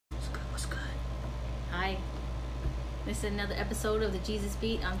This is another episode of the Jesus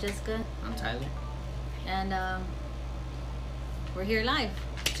Beat. I'm Jessica. I'm Tyler. And we're here live.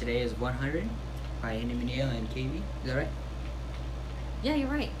 Today is 100 by Mineo and KB. Is that right? Yeah, you're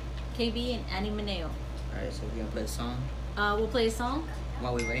right. KB and Annie Mineo. Alright, so we're gonna play a song. We'll play a song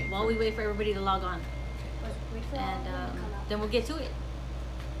while we wait. While we wait for everybody to log on. And then we'll get to it.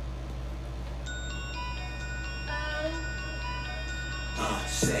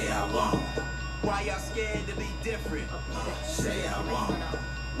 Say I won't. Why y'all scared to be different? Say I won't.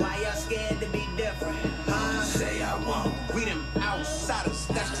 Why y'all scared to be different? Say I won't. We them outsiders,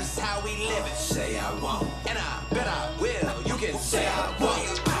 that's just how we live it. Say I won't. And I bet I will. You can say I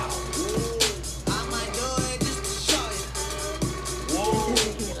won't. I might do it just to show you. Whoa.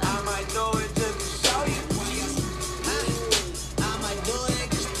 I might do it just to show you. I might do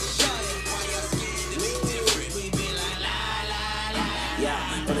it just to show you. Why y'all scared to be different? We be like la la la.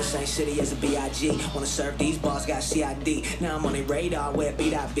 Yeah, from the same city as a B.I.G. Wanna serve these bars, got C.I.D. Now I'm on their radar, where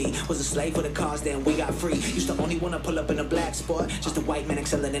B.I.B. Was a slave for the cause, then we got free. Used to only wanna pull up in a black sport. Just a white man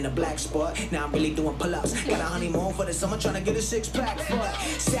excelling in a black sport. Now I'm really doing pull-ups. Got a honeymoon for the summer, trying to get a six-pack foot.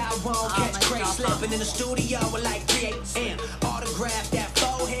 Say I won't catch crazy slipping in the studio with like 3 a.m. Autograph that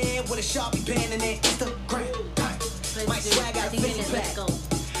forehead with a Sharpie pen and then Instagram. Might swag out 50 back.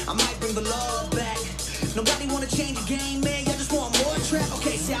 I might bring the love back. Nobody wanna change the game, man. Y'all just want more trap.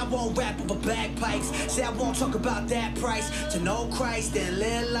 Okay, say I won't rap over bagpipes. Say I won't talk about that price. To know Christ and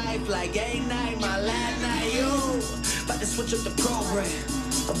live life like ain't night, my last night. You about to switch up the program.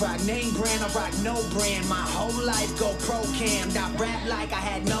 I rock name brand, I rock no brand. My whole life go pro cam. Not rap like I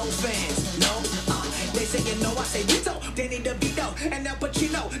had no fans. No, they say you know, I say Vito. They need a Vito and El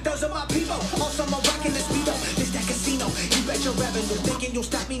Pacino. Those are my people. Also, I'm rocking the speedo. This that casino. You bet your revenue. Thinking you'll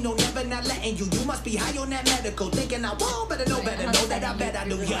stop me, no, never not letting you. You must be high on that medical. Thinking I won't, better know that I bet I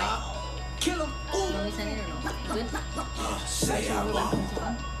do, y'all. Kill 'em. Ooh. Say I won't.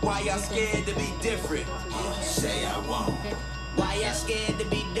 Why y'all scared to be different? Say I won't. Why y'all scared to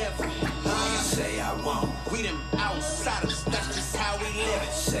be different? Say I won't. We them outsiders, that's just how we live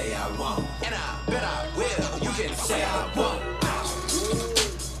it. Say I won't. And I bet I will. You can say I won't.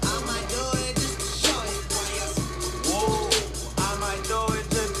 I might do it just to show you. Whoa, I might do it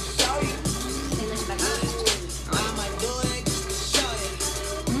just to show you. I might do it just to show you.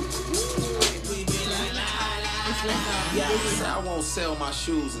 We be like la la la. Yeah, say I won't sell my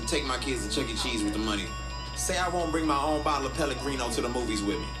shoes and take my kids to Chuck E. Cheese with the money. Say I won't bring my own bottle of Pellegrino to the movies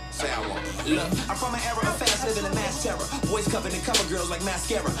with me. Say I won't. Look, I'm from an era of fast living and mass terror. Boys covered in cover girls like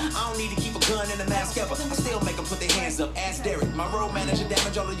mascara. I don't need to keep a gun in a mask ever. I still make them put their hands up. Ask Derek. My road manager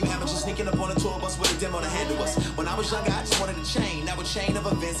damage all of you amateurs sneaking up on a tour bus with a demo to handle us. When I was younger, I just wanted a chain. Now a chain of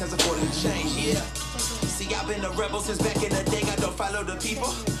events has afforded to change. Yeah. See, I've been a rebel since back in the day. I don't follow the people.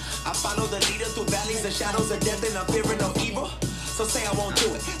 I follow the leader through valleys, the shadows of death, and I'm fearing no evil. So say I won't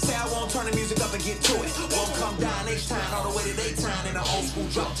do it. Say I won't turn the music up and get to it. Won't come down H-Town all the way to Daytime in an old school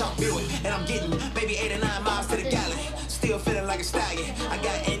drop top Buick. And I'm getting maybe 8 or 9 miles to the gallon. Still feeling like a stallion. I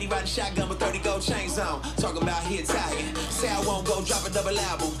got Andy riding shotgun with 30 gold chains on. Talking about he Italian. Say I won't go drop a double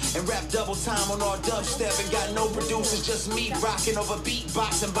album and rap double time on all dubstep. And got no producers, just me rocking over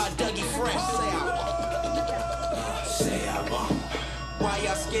beatboxing by Dougie Fresh. Say I won't. Say I won't. Why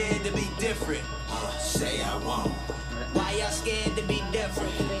y'all scared to be different? Say I won't. Why y'all scared to be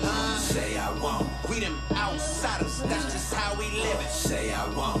different? Say I won't. We them outsiders, that's just how we live it. Say I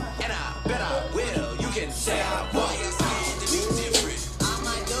won't. And I bet I will. You can say I won't. Why y'all scared to be different? I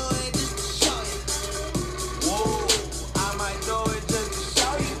might do it just to show you. Whoa, I might do it just to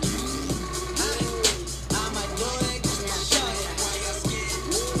show you. I might do it just to show you. Why y'all scared?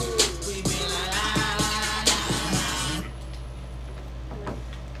 We be like la la la.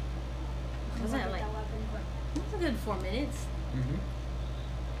 What's that like? That's a good 4 minutes.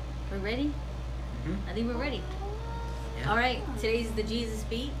 We're ready? I think we're ready. Yeah. All right, today's the Jesus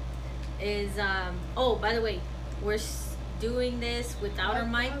Beat is oh, by the way, we're doing this without our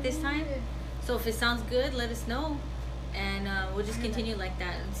mic this time, so if it sounds good, let us know, and we'll just continue like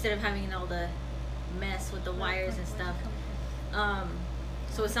that instead of having all the mess with the wires and stuff.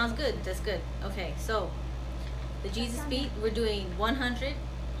 So it sounds good. That's good. Okay, so the Jesus Beat, we're doing 100.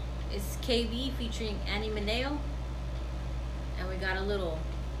 It's KB featuring Annie Mineo, and we got a little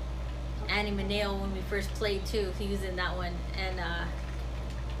Annie Mineo when we first played too, using that one. And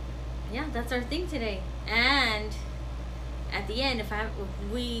yeah, that's our thing today. And at the end, if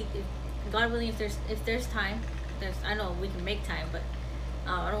God willing, if there's time, I know we can make time, but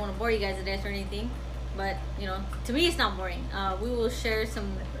I don't want to bore you guys to death or anything. But you know, to me, it's not boring. We will share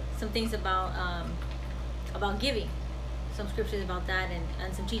some things about giving, some scriptures about that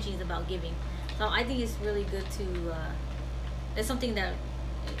and some teachings about giving. So I think it's really good to. It's something that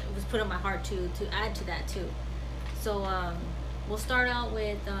was put on my heart to add to that too. So we'll start out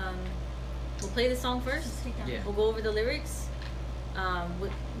with we'll play the song first. Yeah. We'll go over the lyrics.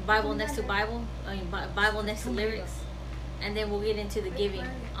 With Bible next to Bible. Bible next to lyrics, and then we'll get into the giving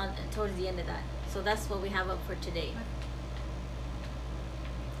towards the end of that. So that's what we have up for today.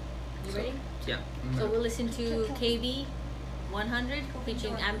 You ready? Yeah. So we'll listen to KB 100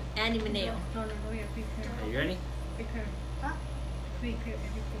 featuring Andy Mineo. No, we are prepared. Are you ready? Prepare. Huh? Prepare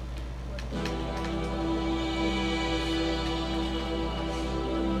everything.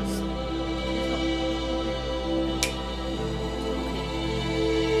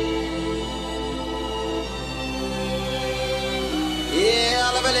 Yeah,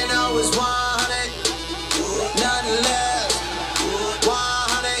 all I really know is 100, nothing left.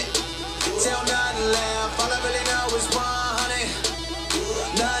 100, till nothing left. All I really know is 100,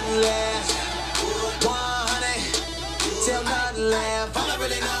 nothing left. 100, till nothing left. All I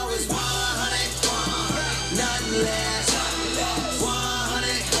really know is 100, nothing left.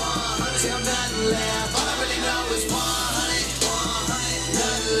 100, till nothing left. All I really know is 100,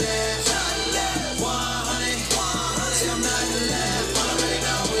 nothing left. 100, till nothing left. All I really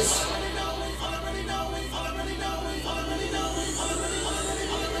know is.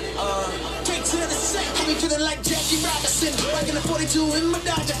 Straight to the set, got me feeling like Jackie Robinson. Rocking the 42 in my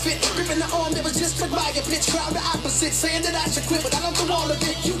Dodger fit. Gripping the arm that was just like my pitch. Crowd the opposite, saying that I should quit, but I don't do all of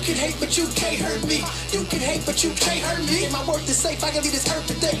it. You can hate, but you can't hurt me. You can hate, but you can't hurt me. My worth is safe, I can leave this earth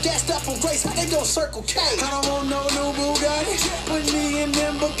today. Gassed up on grace, they gon' Circle K. I don't want no new Bugatti. With me in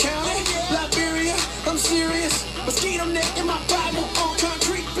Denver County, Liberia, I'm serious. Mosquito net in my Bible, on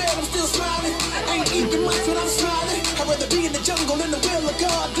concrete bed, I'm still smiling. Ain't eating much when I'm smiling. I'd rather be in the jungle than the will of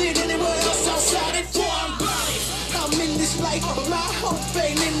God than anywhere else outside it. For I'm body. I'm in this life, but my hope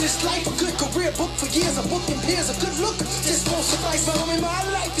ain't in this life. A good career, book for years, a book and peers, a good look. Just won't suffice, but homie, my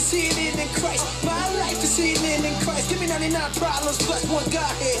life is hidden in Christ. My life is hidden in Christ. Give me 99 problems plus one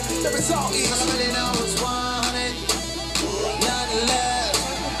Godhead. The result is. All I really know is 100, nothing left.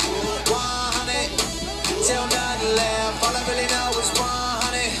 100, till nothing left. All I really know is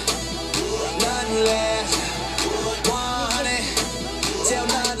 100, nothing left. 100, till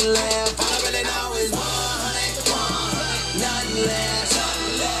nothing left. All I really know is 100, nothing left.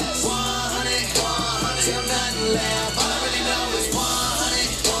 100, till nothing left. All I really know is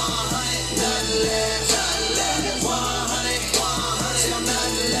 100, nothing left. 100, till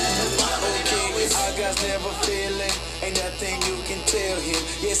nothing left. All I really know is our God's never failing. Ain't nothing you can tell him.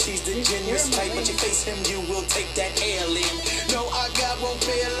 Yes, he's the generous type, but you face him, you will take that L in. No, our God won't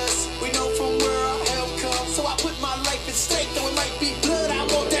fail us. We know from where our help comes. So I put my life at stake, though it might be blood. I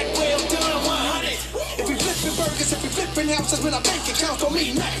want that well done 100. If we flipping burgers, if we flipping houses, when I bank accounts don't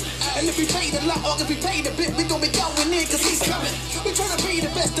mean nothing. And if we paid a lot, or if we paid a bit, we gon' be going in, cause he's coming. We tryna be the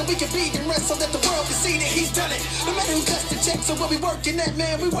best that we can be and rest so that the world can see that he's done it. No matter who cuts the check, so what we working at,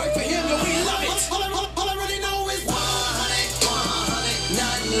 man, we work for him and we love it. All I really know is 100,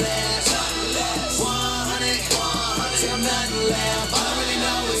 nothing left. 100, till nothing left. All I really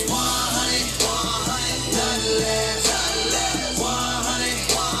know is 100, nothing left. 100,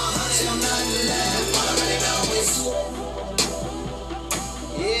 till nothing left. All I really know is.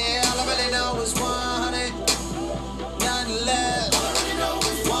 Yeah, all I really know is 100, nothing left. All I really know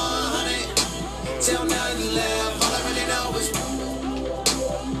is 100, till nothing left. All I really know is.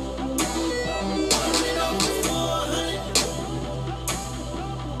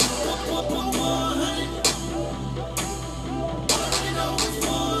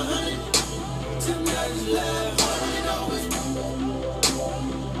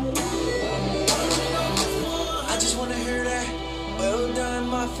 I just wanna hear that. Well done,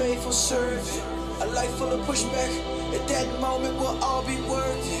 my faithful servant. A life full of pushback. At that moment, we'll all be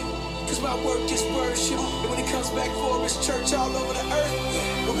worth it. Cause my work is worship. And when it comes back for his church all over the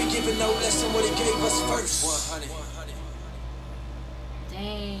earth, we'll be giving no less than what he gave us first. 100.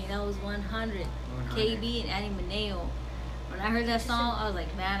 Dang, that was 100. KB and Andy Mineo. When I heard that song, I was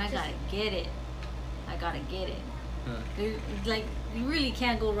like, man, I gotta get it. I gotta get it. Like, you really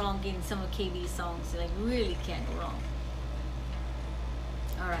can't go wrong getting some of KB's songs. Like, really can't go wrong.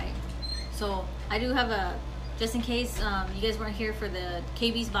 Alright. So, I do have a, just in case you guys weren't here for the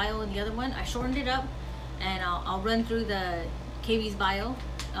KB's bio and the other one, I shortened it up. And I'll run through the KB's bio.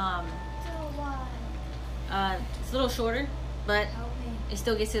 It's a little shorter, but it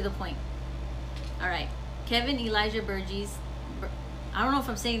still gets to the point. Alright. Kevin Elijah Burgess. I don't know if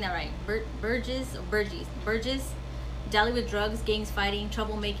I'm saying that right. Burgess. Dally with drugs, gangs fighting,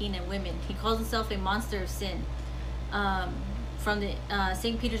 troublemaking, and women. He calls himself a monster of sin. from the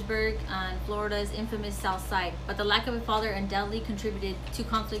St. Petersburg and Florida's infamous South Side. But the lack of a father undoubtedly contributed to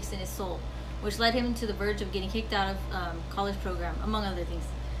conflicts in his soul, which led him to the verge of getting kicked out of college program, among other things.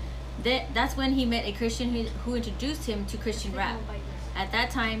 That's when he met a Christian who introduced him to Christian rap. At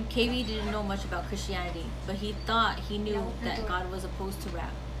that time, KB didn't know much about Christianity, but he thought he knew that God was opposed to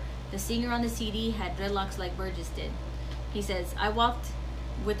rap. The singer on the CD had dreadlocks like Burgess did. He says, I walked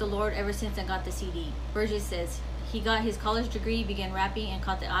with the Lord ever since I got the CD. Burgess says he got his college degree, began rapping, and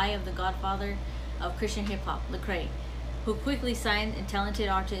caught the eye of the godfather of Christian hip-hop, Lecrae, who quickly signed a talented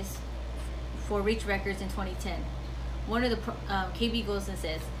artist for Reach Records in 2010. One of the KB goes and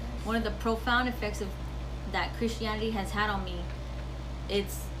says, one of the profound effects of that Christianity has had on me,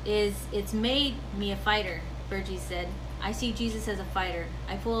 it's made me a fighter, Burgess said. I see Jesus as a fighter.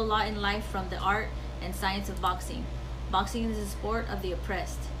 I pull a lot in life from the art and science of boxing. Boxing is a sport of the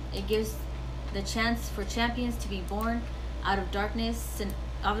oppressed. It gives the chance for champions to be born out of darkness and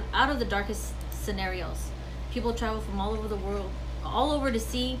out of the darkest scenarios. People travel from all over the world, all over to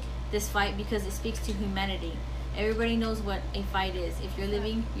see this fight because it speaks to humanity. Everybody knows what a fight is. If you're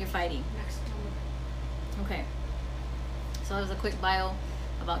living, you're fighting. Okay. So that was a quick bio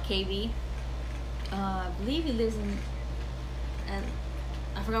about KB. I believe he lives in, and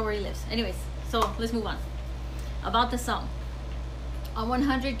I forgot where he lives. Anyways, so let's move on. About the song. On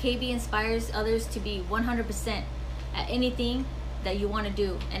 100, KB inspires others to be 100% at anything that you want to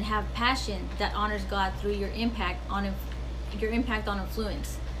do and have passion that honors God through your impact on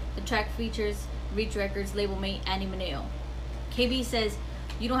influence. The track features Reach Records label mate Andy Mineo. KB says,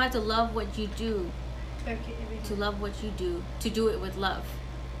 you don't have to love what you do to love what you do, to do it with love.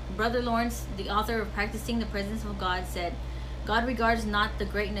 Brother Lawrence, the author of Practicing the Presence of God, said, God regards not the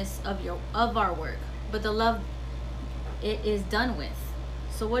greatness of our work, but the love it is done with.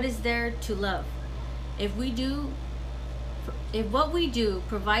 So what is there to love? If what we do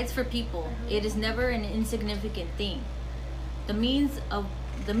provides for people, it is never an insignificant thing. The means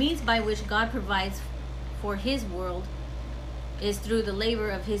by which God provides for his world is through the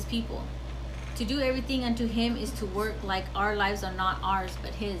labor of his people. To do everything unto him is to work like our lives are not ours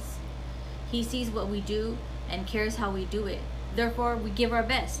but his. He sees what we do and cares how we do it. Therefore, we give our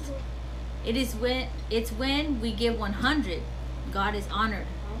best. It's when we give 100, God is honored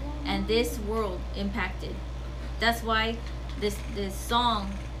and this world impacted. That's why that's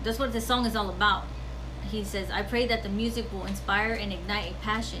what this song is all about. He says, I pray that the music will inspire and ignite a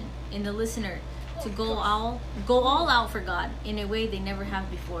passion in the listener to go all out for God in a way they never have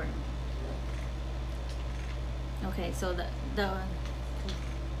before. Okay, so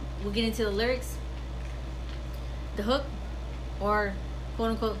we'll get into the lyrics. The hook, or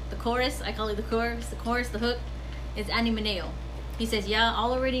quote unquote the chorus, I call it the chorus, the hook, is Andy Mineo. He says, yeah,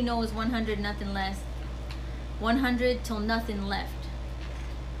 all I already know is 100, nothing less. 100 till nothing left.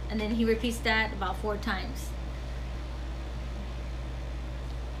 And then he repeats that about 4 times.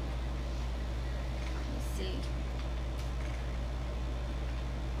 Let's see.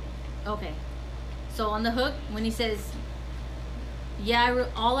 Okay. So on the hook, when he says, yeah,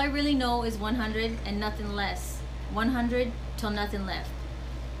 all I really know is 100 and nothing less. 100 till nothing left.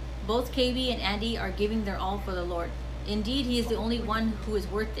 Both KB and Andy are giving their all for the Lord. Indeed, he is the only one who is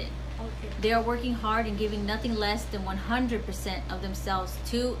worth it. They are working hard and giving nothing less than 100% of themselves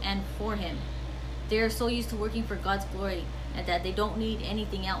to and for him. They are so used to working for God's glory and that they don't need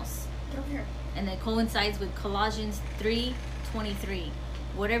anything else. And that coincides with Colossians 3:23.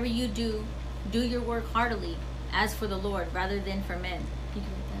 Whatever you do, do your work heartily, as for the Lord, rather than for men. You can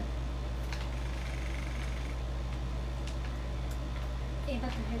read that. Hey,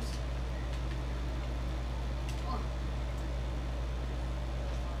 back to his.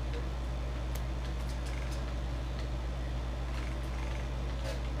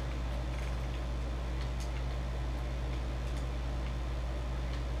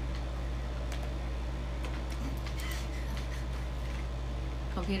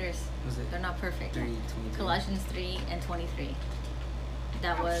 Computers, they're not perfect. 3:23. Colossians 3 and 23.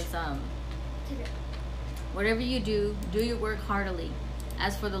 That was whatever you do your work heartily,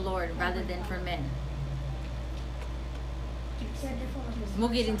 as for the Lord rather than for men. We'll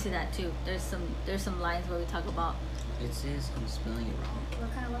get into that too. There's some lines where we talk about. It says I'm spelling it wrong.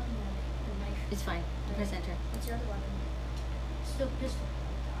 What kind of weapon? The knife. It's fine. Press enter. What's your other weapon? Still pistol.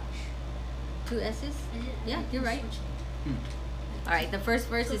 Gosh. 2 S's? Is it? Yeah, you're right. All right, the first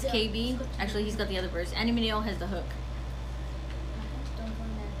verse is KB. Actually, he's got the other verse. Andy Mineo has the hook. Don't go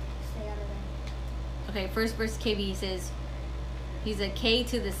in there. Stay out of there. Okay, first verse KB, he says, he's a K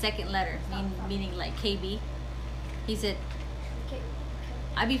to the second letter, meaning like KB. He said, Okay.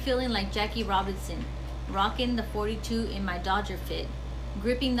 I be feeling like Jackie Robinson rocking the 42 in my Dodger fit,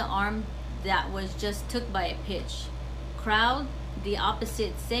 gripping the arm that was just took by a pitch. Crowd the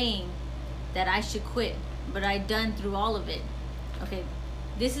opposite, saying that I should quit, but I done through all of it. Okay,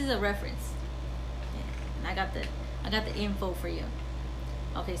 this is a reference. Yeah, I got the info for you.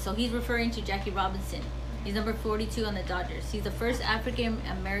 Okay, so he's referring to Jackie Robinson. He's number 42 on the Dodgers. He's the first African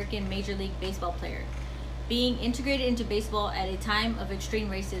American Major League Baseball player, being integrated into baseball at a time of extreme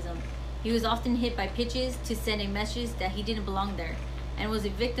racism. He was often hit by pitches to send a message that he didn't belong there, and was a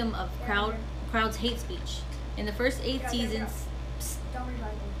victim of crowd's hate speech. In the first 8 seasons, Don't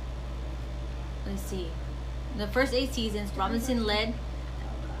revive me. let's see. In the first 8 seasons, Robinson led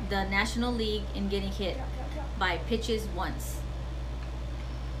the National League in getting hit by pitches once.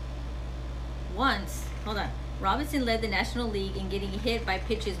 Hold on. Robinson led the National League in getting hit by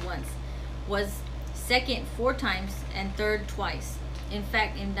pitches once, was second 4 times, and third twice. In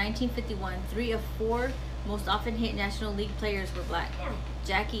fact, in 1951, 3 of 4 most often hit National League players were black.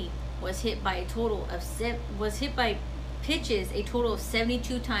 Jackie was hit by pitches a total of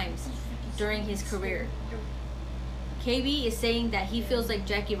 72 times during his career. KB is saying that he feels like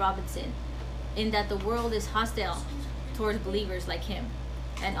Jackie Robinson, in that the world is hostile towards believers like him,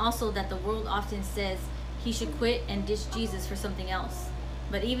 and also that the world often says he should quit and ditch Jesus for something else.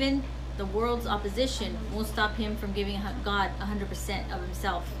 But even the world's opposition won't stop him from giving God 100% of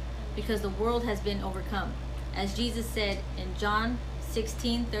himself, because the world has been overcome. As Jesus said in John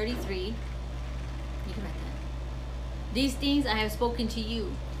 16:33, you can write that. These things I have spoken to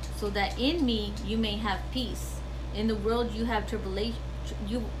you, so that in me you may have peace. In the world you have tribulation.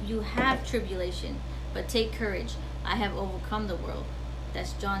 You have tribulation, but take courage. I have overcome the world.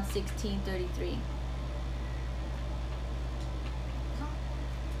 That's John 16:33.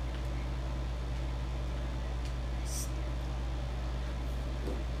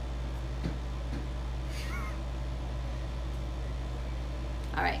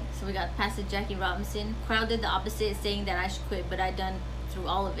 Alright, so we got Pastor Jackie Robinson. Crowd did the opposite, saying that I should quit, but I done through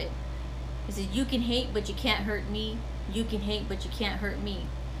all of it. He says, you can hate, but you can't hurt me. You can hate, but you can't hurt me.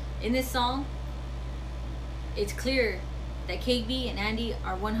 In this song, it's clear that KB and Andy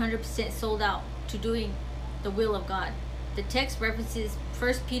are 100% sold out to doing the will of God. The text references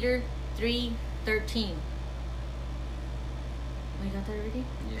 1 Peter 3:13. Oh, you got that already?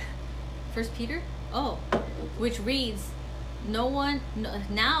 Yeah. 1 Peter? Oh, which reads,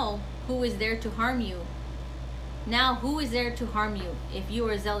 now who is there to harm you? Now who is there to harm you if you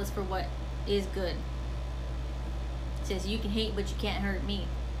are zealous for what is good? It says you can hate, but you can't hurt me.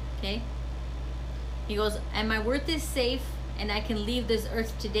 Okay? He goes, and my worth is safe, and I can leave this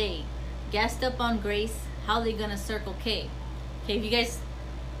earth today. Gassed up on grace, how they gonna Circle K? Okay, if you guys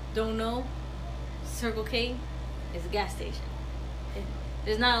don't know, Circle K is a gas station.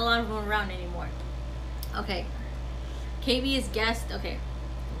 There's not a lot of them around anymore. Okay. KB is gassed. Okay.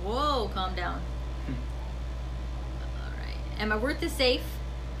 Whoa, calm down. Alright. And my worth is safe,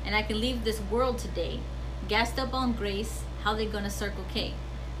 and I can leave this world today. Gassed up on grace, how they gonna Circle K?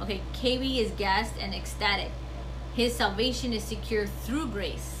 Okay, KB is gassed and ecstatic. His salvation is secure through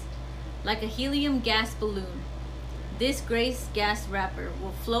grace. Like a helium gas balloon, this grace gas wrapper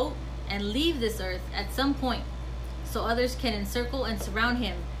will float and leave this earth at some point, so others can encircle and surround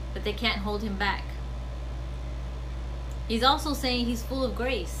him, but they can't hold him back. He's also saying he's full of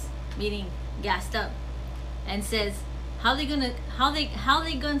grace, meaning gassed up, and says, how they gonna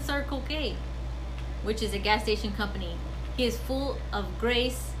Circle K, which is a gas station company. He is full of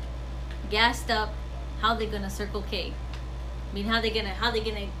grace, gassed up. How they gonna Circle K? I mean, how they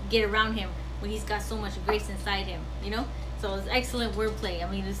gonna get around him when he's got so much grace inside him? You know. So it's excellent wordplay. I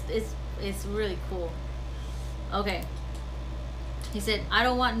mean, it's really cool. Okay. He said, I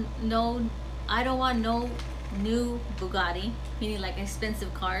don't want no new Bugatti, meaning like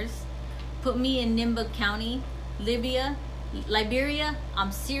expensive cars. Put me in Nimba County, Liberia.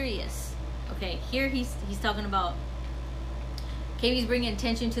 I'm serious. Okay, here he's talking about KB's bringing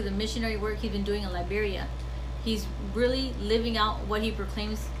attention to the missionary work he's been doing in Liberia. He's really living out what he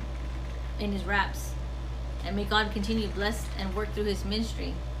proclaims in his raps, and may God continue to bless and work through his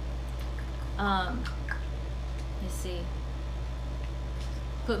ministry. Let's see.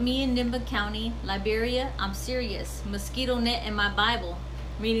 Put me in Nimba County, Liberia. I'm serious. Mosquito net in my Bible,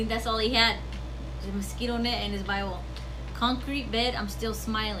 meaning that's all he had. The mosquito net in his Bible. Concrete bed. I'm still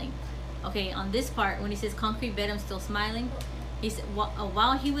smiling. Okay, on this part, when he says concrete bed, I'm still smiling. He said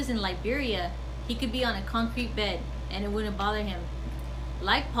while he was in Liberia, he could be on a concrete bed and it wouldn't bother him.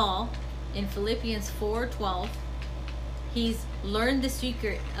 Like Paul in Philippians 4:12, he's learned the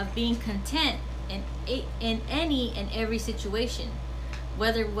secret of being content in any and every situation,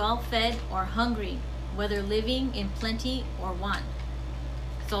 whether well fed or hungry, whether living in plenty or want.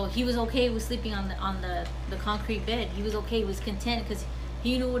 So he was okay with sleeping on the concrete bed. He was okay, he was content because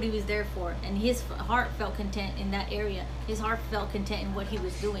he knew what he was there for, and his heart felt content in that area. His heart felt content in what he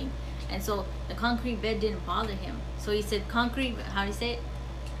was doing, and so the concrete bed didn't bother him. So he said, concrete, how do you say it?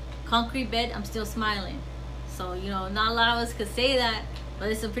 Concrete bed, I'm still smiling. So, you know, not a lot of us could say that,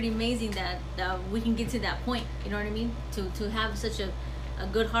 but it's pretty amazing that we can get to that point, you know what I mean? To have such a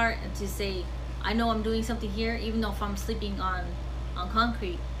good heart and to say, I know I'm doing something here, even though if I'm sleeping on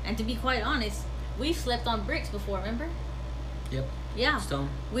concrete. And to be quite honest, we've slept on bricks before, remember? Yep. Yeah. Stone.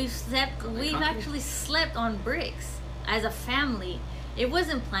 We've actually slept on bricks as a family. It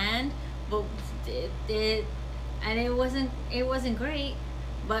wasn't planned, but it wasn't great.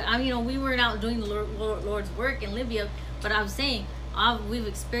 But you know, we weren't out doing the Lord's work in Libya. But I was saying, we've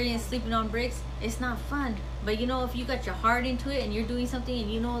experienced sleeping on bricks. It's not fun. But you know, if you got your heart into it and you're doing something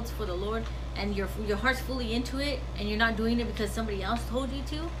and you know it's for the Lord and your heart's fully into it and you're not doing it because somebody else told you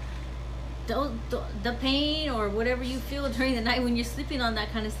to, the pain or whatever you feel during the night when you're sleeping on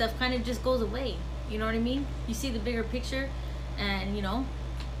that kind of stuff kind of just goes away. You know what I mean? You see the bigger picture, and you know,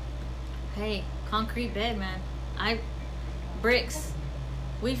 hey, concrete bed, man. Bricks.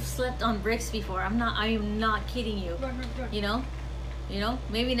 We've slept on bricks before. I am not kidding you. You know,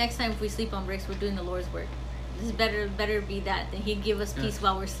 maybe next time if we sleep on bricks, we're doing the Lord's work. This is better be that than He'd give us peace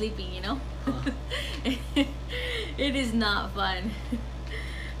while we're sleeping. You know, it is not fun.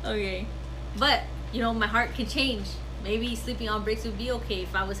 Okay, but you know, my heart can change. Maybe sleeping on bricks would be okay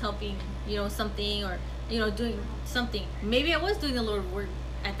if I was helping, you know, something, or you know, doing something. Maybe I was doing the Lord's work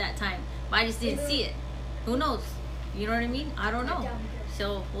at that time, but I just didn't see it. Who knows? You know what I mean? I don't know.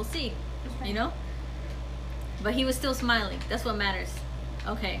 So we'll see. You know. But he was still smiling. That's what matters.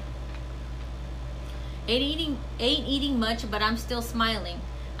 Okay. Ain't eating much, but I'm still smiling.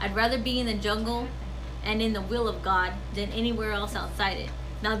 I'd rather be in the jungle and in the will of God than anywhere else outside it.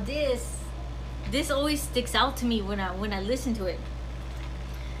 Now this always sticks out to me when I listen to it.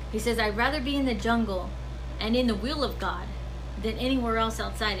 He says, I'd rather be in the jungle and in the will of God than anywhere else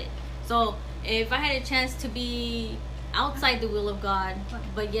outside it. So if I had a chance to be outside the will of God,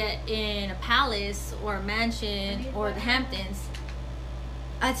 but yet in a palace or a mansion or the Hamptons,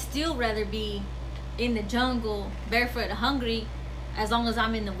 I'd still rather be in the jungle, barefoot, hungry, as long as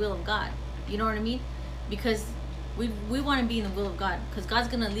I'm in the will of God. You know what I mean? Because we want to be in the will of God, because God's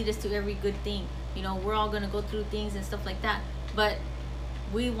going to lead us to every good thing. You know, we're all going to go through things and stuff like that, but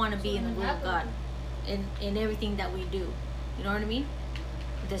we want to be in the will of God in everything that we do. You know what I mean?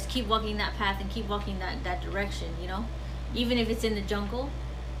 Just keep walking that path and keep walking that direction, you know? Even if it's in the jungle,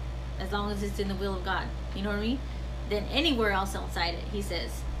 as long as it's in the will of God. You know what I mean? Then anywhere else outside it, he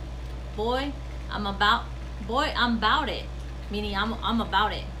says, boy, I'm about it. Meaning I'm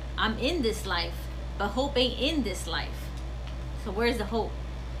about it. I'm in this life, but hope ain't in this life. So where's the hope?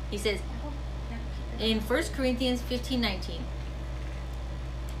 He says in 1 Corinthians 15:19.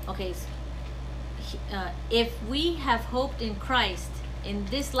 Okay, if we have hoped in Christ in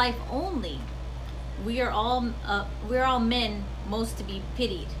this life only, we are all men most to be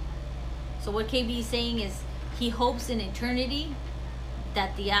pitied. So what KB is saying is he hopes in eternity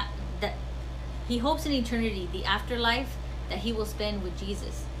that the afterlife that he will spend with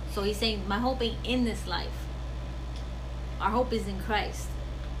Jesus. So he's saying my hope ain't in this life. Our hope is in Christ,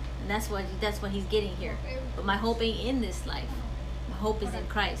 and that's what he's getting here. But my hope ain't in this life. My hope is in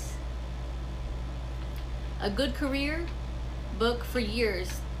Christ. A good career, book for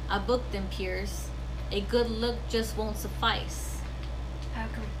years. I booked them peers. A good look just won't suffice.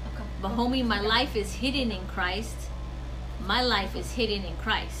 But homie, my life is hidden in Christ. My life is hidden in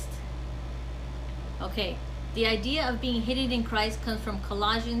Christ. Okay, the idea of being hidden in Christ comes from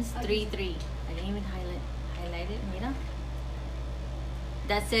Colossians 3:3. I didn't even highlight it, mira.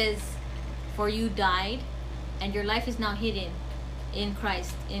 That says, for you died, and your life is now hidden in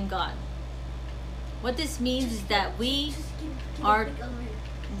Christ, in God. What this means is that we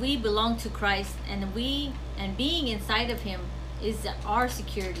belong to Christ, and being inside of him is our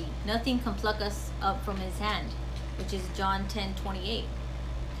security. Nothing can pluck us up from his hand, which is John 10:28.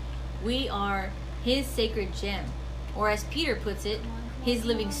 We are his sacred gem, or as Peter puts it, his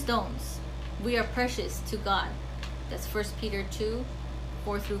living stones. We are precious to God. That's 1 Peter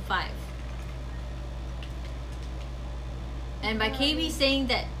 2:4-5. And by KB saying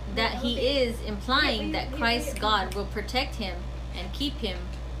that he is implying that Christ God will protect him and keep him,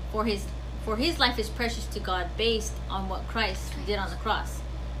 for his life is precious to God based on what Christ did on the cross.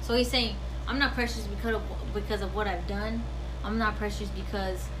 So he's saying, I'm not precious because of what I've done. I'm not precious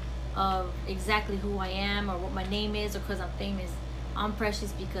because of exactly who I am or what my name is or because I'm famous. I'm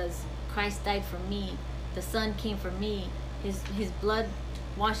precious because Christ died for me. The Son came for me. His blood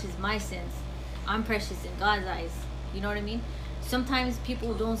washes my sins. I'm precious in God's eyes. You know what I mean? Sometimes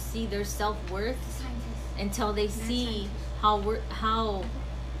people don't see their self-worth until they see how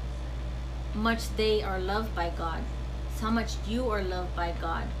much they are loved by God. How much you are loved by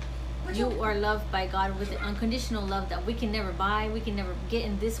God. You are loved by God with an unconditional love that we can never buy. We can never get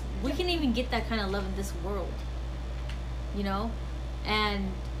in this. We can even get that kind of love in this world. You know?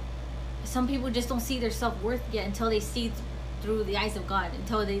 And some people just don't see their self-worth yet until they see through the eyes of God.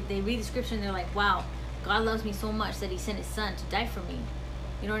 Until they read the scripture and they're like, wow, God loves me so much that he sent his Son to die for me.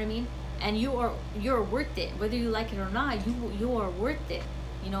 You know what I mean? And you're worth it. Whether you like it or not, you are worth it.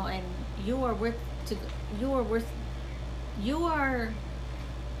 You know, and you are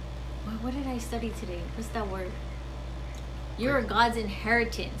what did I study today? What's that word? You're God's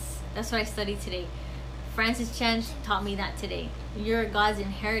inheritance. That's what I studied today. Francis Chan taught me that today. You're God's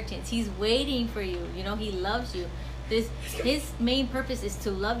inheritance. He's waiting for you. You know, he loves you. His main purpose is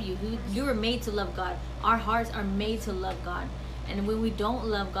to love you. You were made to love God. Our hearts are made to love God. And when we don't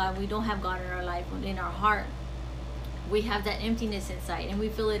love God, we don't have God in our life, in our heart, we have that emptiness inside and we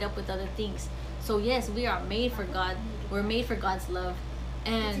fill it up with other things. So yes, we are made for God. We're made for God's love.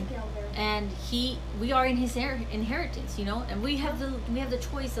 And we are in his inheritance, you know, and we have the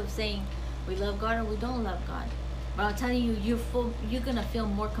choice of saying we love God or we don't love God. But I'm telling you, you're gonna feel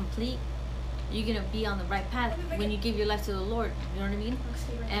more complete. You're gonna be on the right path when you give your life to the Lord. You know what I mean?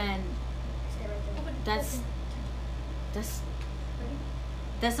 And that's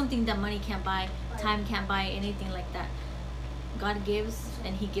something that money can't buy, time can't buy, anything like that. God gives,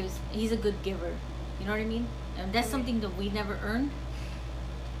 and he gives. He's a good giver. You know what I mean? And that's something that we never earned.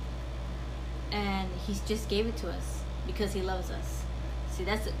 And he just gave it to us because he loves us. See,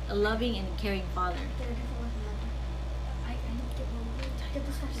 that's a loving and caring Father.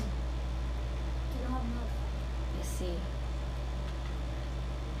 Let's see.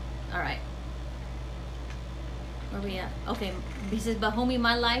 All right. Where we at? Okay. He says, "But homie,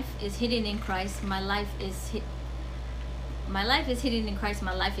 my life is hidden in Christ. My life is hidden in Christ.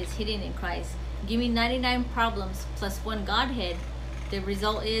 My life is hidden in Christ. Give me 99 problems plus one Godhead. The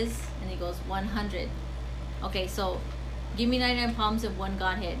result is," and he goes, 100. Okay, so give me 99 problems and one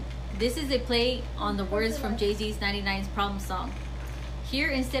Godhead. This is a play on the words from Jay-Z's 99 problem song. Here,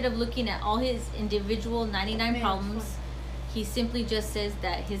 instead of looking at all his individual 99 problems, he simply just says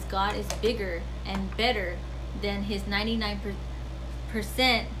that his God is bigger and better than his 99%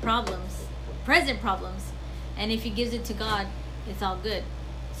 problems, present problems. And if he gives it to God, it's all good.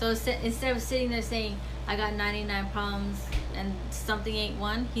 So instead of sitting there saying, I got 99 problems and something ain't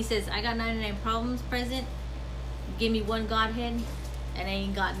one, he says, I got 99 problems present, give me one Godhead, and I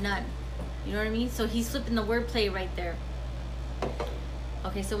ain't got none. You know what I mean? So he's flipping the wordplay right there.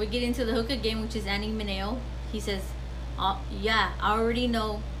 Okay, so we get into the hookah game, which is Annie Mineo. He says, yeah, I already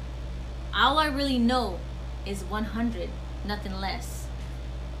know. All I really know is 100, nothing less.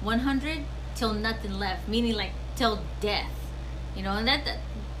 100 till nothing left, meaning like till death. You know, and that's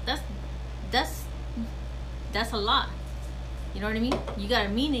a lot. You know what I mean? You gotta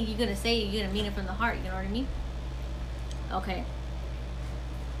mean it. You gotta say it. You gotta mean it from the heart. You know what I mean? Okay.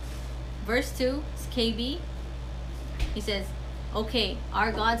 Verse 2 is KB. He says, okay,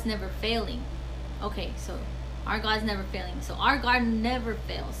 our God's never failing. Okay, so our God's never failing. So our God never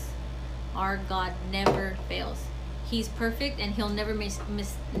fails. Our God never fails. He's perfect and he'll never make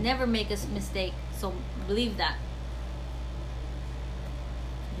us mistake. So believe that.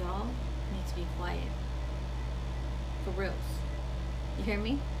 Y'all need to be quiet. For reals. You hear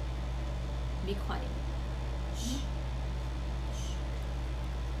me? Be quiet. Shh.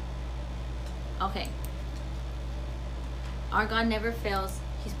 Okay. Our God never fails.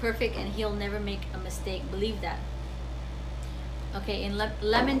 He's perfect and he'll never make a mistake. Believe that. Okay, in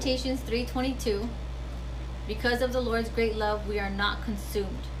Lamentations 3:22, because of the Lord's great love, we are not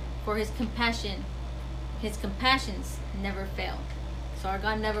consumed, for his compassions never fail. So our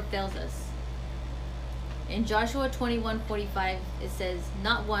God never fails us. In Joshua 21:45, it says,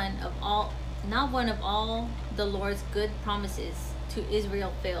 not one of all the Lord's good promises to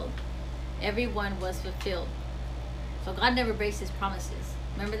Israel failed. Every one was fulfilled. So God never breaks his promises.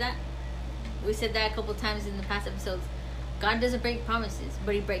 Remember that? We said that a couple times in the past episodes. God doesn't break promises,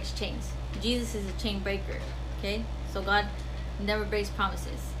 but he breaks chains. Jesus is a chain breaker. Okay? So God never breaks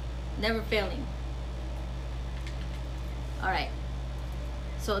promises. Never failing. Alright.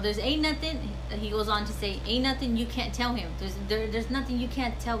 So there's ain't nothing, he goes on to say, ain't nothing you can't tell him. There's nothing you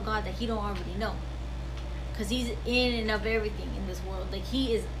can't tell God that he don't already know. Because he's in and of everything in this world. Like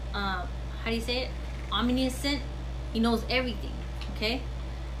he is, how do you say it? Omniscient. He knows everything. Okay?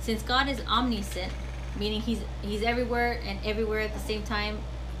 Since God is omniscient, meaning he's everywhere and everywhere at the same time,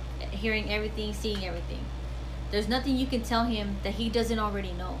 hearing everything, seeing everything, there's nothing you can tell him that he doesn't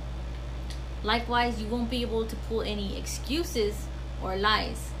already know. Likewise, you won't be able to pull any excuses or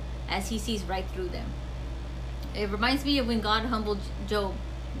lies, as he sees right through them. It reminds me of when God humbled Job,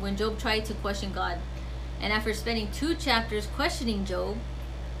 when Job tried to question God. And after spending 2 chapters questioning Job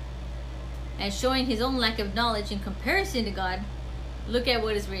and showing his own lack of knowledge in comparison to God, look at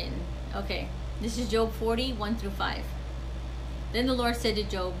what is written. Okay, this is Job 40, 1-5. Then the Lord said to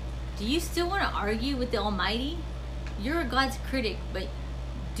Job, do you still want to argue with the Almighty? You're God's critic, but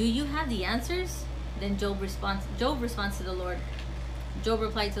do you have the answers? Then Job responds to the Lord. Job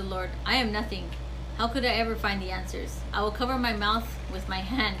replied to the Lord, I am nothing. How could I ever find the answers? I will cover my mouth with my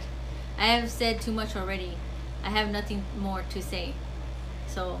hand. I have said too much already. I have nothing more to say.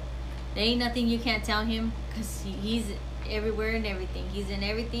 So there ain't nothing you can't tell him, because he's everywhere and everything. He's in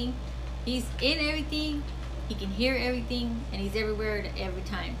everything. He's in everything. He can hear everything, and he's everywhere at every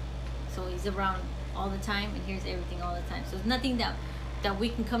time. So he's around all the time and hears everything all the time. So there's nothing that we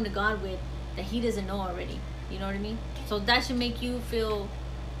can come to God with that he doesn't know already. You know what I mean? So that should make you feel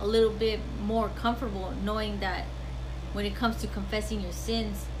a little bit more comfortable knowing that when it comes to confessing your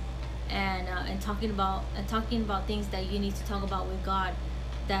sins and talking about things that you need to talk about with God,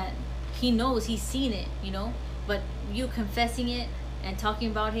 that he knows, he's seen it, you know. But you confessing it and talking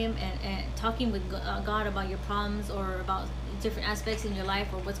about him and talking with God about your problems or about different aspects in your life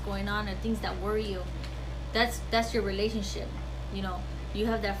or what's going on or things that worry you, that's your relationship. You know, you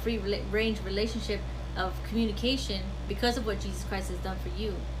have that free range relationship of communication because of what Jesus Christ has done for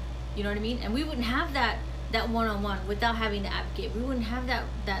you. You know what I mean? And we wouldn't have that one-on-one without having the advocate. We wouldn't have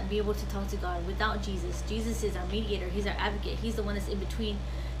that be able to talk to God without Jesus. Jesus is our mediator. He's our advocate. He's the one that's in between.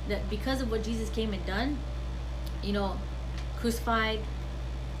 That because of what Jesus came and done, you know, crucified,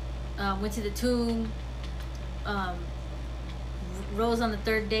 went to the tomb, rose on the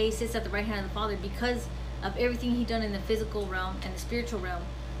 3rd day, sits at the right hand of the Father. Because of everything he done in the physical realm and the spiritual realm,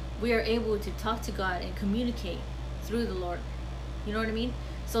 we are able to talk to God and communicate through the Lord. You know what I mean?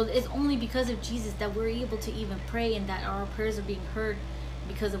 So it's only because of Jesus that we're able to even pray and that our prayers are being heard,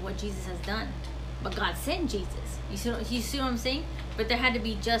 because of what Jesus has done. But God sent Jesus. You see what I'm saying? But there had to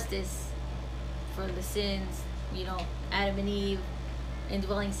be justice for the sins, you know, Adam and Eve,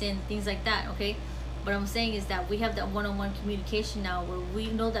 indwelling sin, things like that, okay? What I'm saying is that we have that one-on-one communication now where we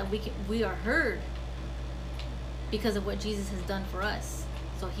know that we are heard because of what Jesus has done for us.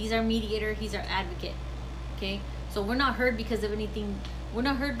 So he's our mediator, he's our advocate, okay? So we're not heard because of anything, we're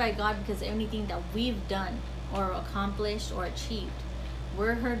not heard by God because of anything that we've done or accomplished or achieved.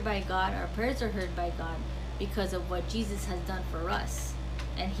 We're heard by God, our prayers are heard by God because of what Jesus has done for us.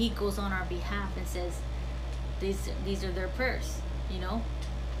 And he goes on our behalf and says, these are their prayers, you know?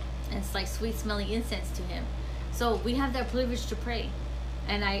 And it's like sweet smelling incense to him. So we have that privilege to pray.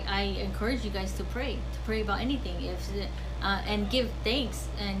 And I encourage you guys to pray about anything, and give thanks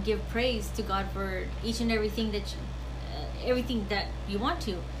and give praise to God for each and everything that you want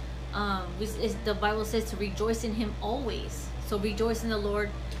to. The Bible says to rejoice in him always. So rejoice in the Lord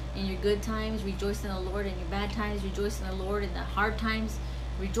in your good times, rejoice in the Lord in your bad times, rejoice in the Lord in the hard times,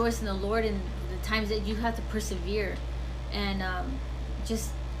 rejoice in the Lord in the times that you have to persevere, and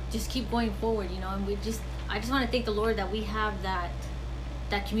just keep going forward, you know. And I just want to thank the Lord that we have that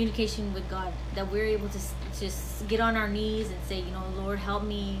communication with God, that we're able to just get on our knees and say, you know, Lord, help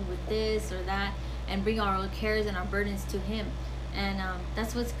me with this or that, and bring our cares and our burdens to him. And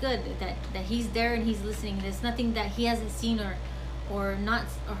that's what's good, that he's there and he's listening. There's nothing that he hasn't seen or not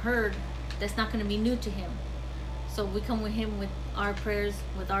heard that's not going to be new to him. So we come with him with our prayers,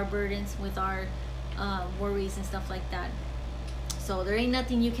 with our burdens, with our worries and stuff like that. So there ain't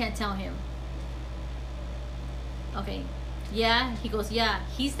nothing you can't tell him. Okay. Yeah, he goes, yeah,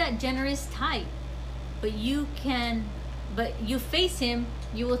 he's that generous type. But you face him,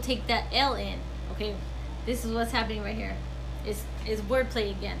 you will take that L in. Okay. This is what's happening right here. It's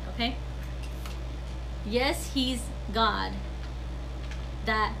wordplay again, okay? Yes, he's God.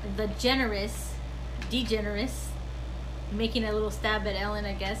 That the generous, degenerous, making a little stab at Ellen,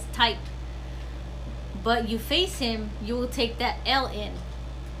 I guess, type. But you face him, you will take that L in,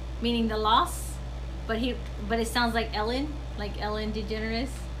 meaning the loss. But it sounds like Ellen DeGeneres.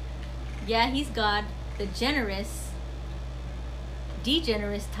 Yeah, he's God, the generous,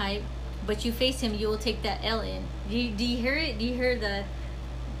 degenerous type. But you face him, you will take that L in. Do you hear it? Do you hear the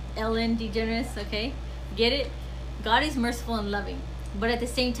Ellen DeGeneres? Okay, get it? God is merciful and loving, but at the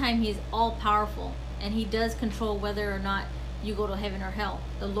same time, he is all powerful, and he does control whether or not you go to heaven or hell.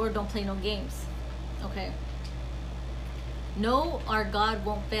 The Lord don't play no games. Okay. No, our God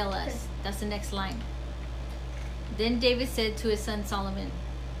won't fail us. That's the next line. Then David said to his son Solomon.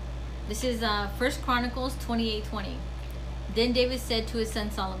 This is 1 Chronicles 28:20. Then David said to his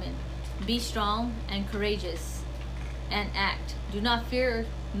son Solomon, be strong and courageous, and act. Do not fear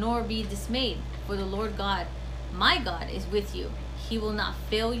nor be dismayed, for the Lord God, my God, is with you. He will not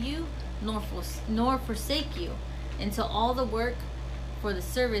fail you nor forsake you until all the work for the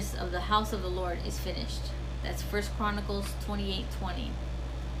service of the house of the Lord is finished. That's 1 Chronicles 28:20.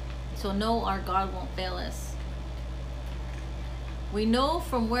 So no, our God won't fail us. We know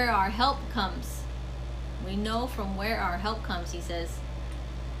from where our help comes. We know from where our help comes, he says.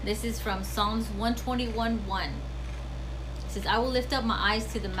 This is from Psalms 121:1. It says, I will lift up my eyes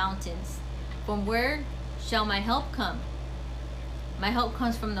to the mountains. From where shall my help come? My help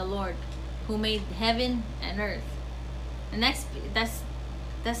comes from the Lord, who made heaven and earth. And that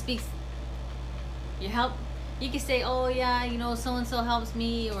speaks your help. You can say, oh yeah, you know, so-and-so helps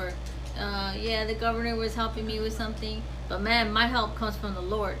me, or yeah, the governor was helping me with something. But man, my help comes from the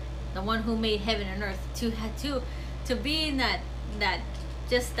Lord, the one who made heaven and earth. To be in that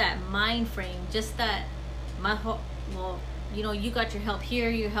just that mind frame, just that well, you know, you got your help here,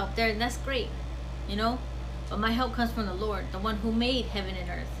 your help there, and that's great, you know. But my help comes from the Lord, the one who made heaven and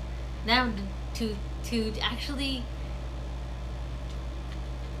earth. Now to actually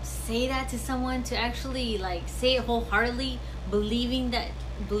say that to someone, to actually like say it wholeheartedly, believing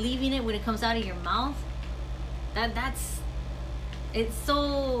it when it comes out of your mouth, it's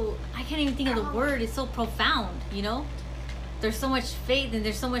so, I can't even think of the word. It's so profound, you know. There's so much faith, and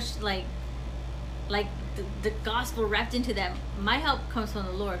there's so much like the gospel wrapped into that. My help comes from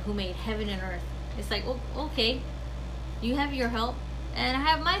the Lord, who made heaven and earth. It's like, oh, okay, you have your help and I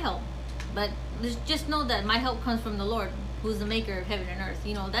have my help, but just know that my help comes from the Lord, who's the maker of heaven and earth.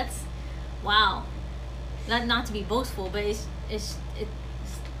 You know, that's wow. Not to be boastful, but it's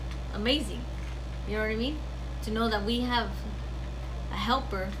amazing. You know what I mean? To know that we have a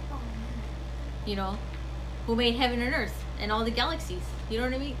helper, you know, who made heaven and earth and all the galaxies. You know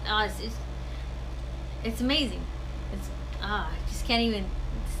what I mean? It's amazing. I just can't even.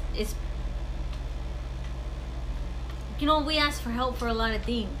 It's you know, we ask for help for a lot of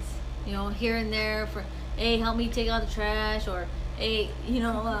things. You know, here and there, for hey, help me take out the trash, or hey, you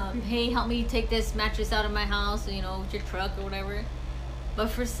know, hey, help me take this mattress out of my house, you know, with your truck or whatever. But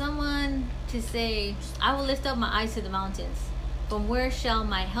for someone to say, I will lift up my eyes to the mountains. From where shall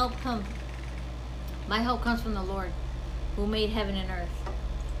my help come? My help comes from the Lord, who made heaven and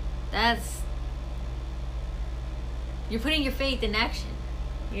earth. You're putting your faith in action,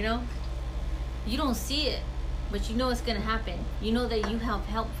 you know? You don't see it, but you know it's going to happen. You know that you have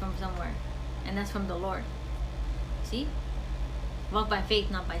help from somewhere, and that's from the Lord. See? Walk by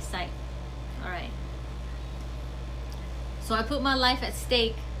faith, not by sight. All right. So I put my life at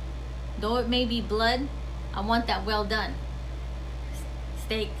stake. Though it may be blood, I want that well done.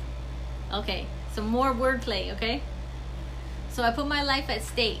 Stake. Okay, some more wordplay, okay? So I put my life at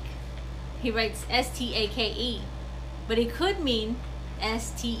stake. He writes S-T-A-K-E. But it could mean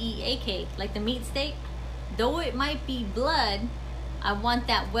S-T-E-A-K, like the meat steak. Though it might be blood, I want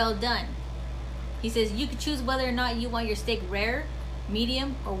that well done. He says you could choose whether or not you want your steak rare,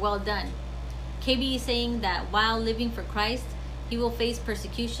 medium, or well done. KB is saying that while living for Christ, he will face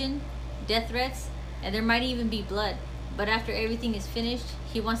persecution, death threats, and there might even be blood. But after everything is finished,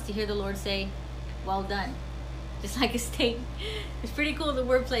 he wants to hear the Lord say, well done. Just like a steak. It's pretty cool, the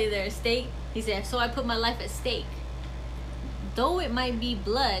wordplay there. Steak. He said, so I put my life at stake. Though it might be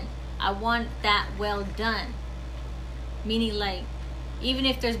blood, I want that well done. Meaning, like, even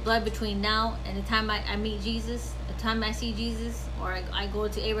if there's blood between now and the time I meet Jesus, the time I see Jesus, or I go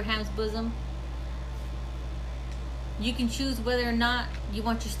to Abraham's bosom, you can choose whether or not you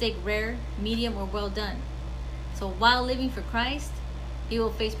want your steak rare, medium, or well done. So while living for Christ, he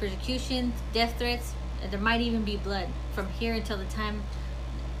will face persecution, death threats, and there might even be blood from here until the time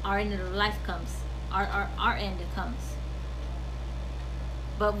our end of life comes, our end comes.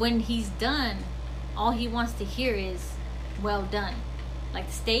 But when he's done, all he wants to hear is well done, like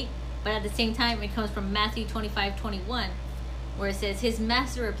the steak. But at the same time, it comes from Matthew 25:21, where it says, his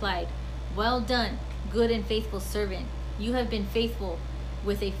master replied, well done, good and faithful servant. You have been faithful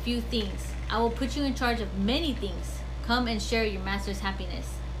with a few things. I will put you in charge of many things. Come and share your master's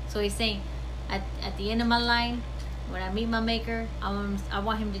happiness. So he's saying, at the end of my line, when I meet my maker, I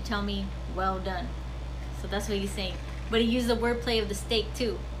want him to tell me, well done. So that's what he's saying. But he used the wordplay of the steak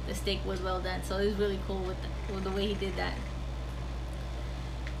too. The steak was well done. So it was really cool with the way he did that.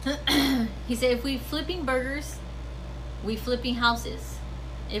 He said, if we flipping burgers, we flipping houses.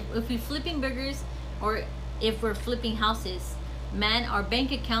 If we flipping burgers, or if we're flipping houses. Man, our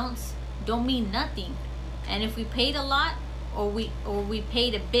bank accounts don't mean nothing. And if we paid a lot or we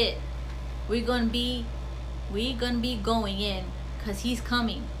paid a bit, we're gonna be going in, because he's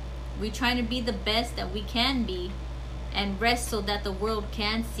coming. We're trying to be the best that we can be and rest so that the world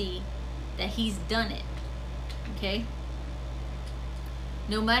can see that he's done it. Okay?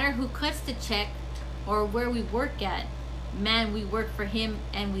 No matter who cuts the check or where we work at, man, we work for him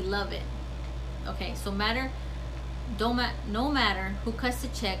and we love it. Okay, so no matter who cuts the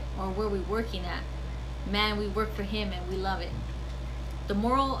check or where we're working at, man, we work for him and we love it. The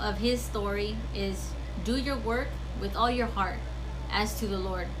moral of his story is, do your work with all your heart as to the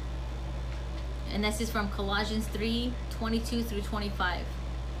Lord. And this is from Colossians 3:22 through 25.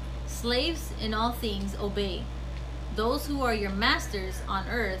 Slaves, in all things obey those who are your masters on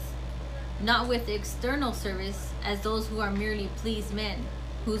earth, not with external service as those who are merely please men,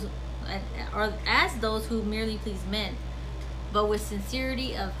 or as those who merely please men, but with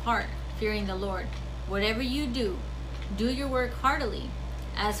sincerity of heart, fearing the Lord. Whatever you do, do your work heartily,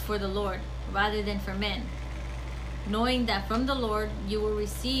 as for the Lord, rather than for men, knowing that from the Lord you will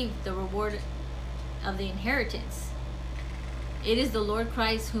receive the reward of the inheritance. It is the Lord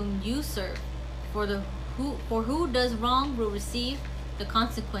Christ whom you serve. For who does wrong will receive the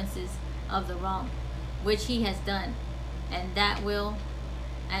consequences of the wrong which he has done, and that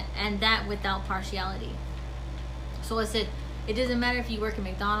without partiality. So I said, it doesn't matter if you work at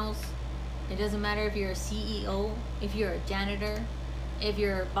McDonald's, it doesn't matter if you're a CEO, if you're a janitor, if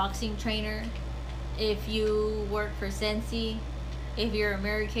you're a boxing trainer, if you work for Sensi, if you're a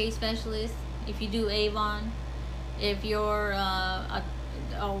Mary Kay specialist, if you do Avon, if you're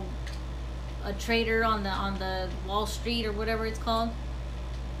a trader on the Wall Street or whatever it's called.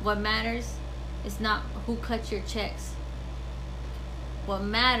 What matters is not who cuts your checks. What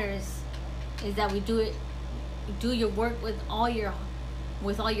matters is that we do your work with all your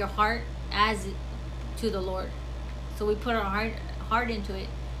heart as to the Lord. So we put our heart into it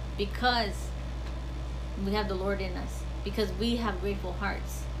because we have the Lord in us, because we have grateful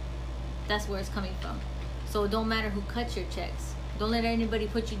hearts. That's where it's coming from. So it don't matter who cuts your checks. Don't let anybody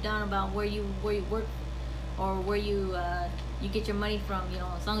put you down about where you work or where you get your money from,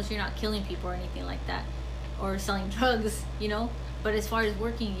 as long as you're not killing people or anything like that, or selling drugs, But as far as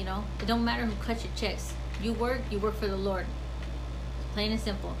working, it don't matter who cuts your checks. You work for the Lord. Plain and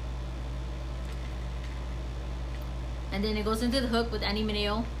simple. And then it goes into the hook with Annie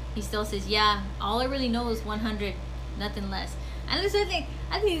Mineo. He still says, yeah, all I really know is 100, nothing less. And this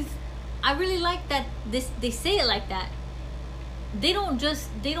I really like that they say it like that. They don't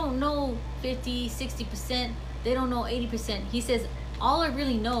know 50, 60%, they don't know 80%. He says, all I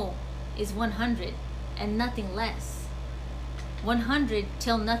really know is 100 and nothing less. 100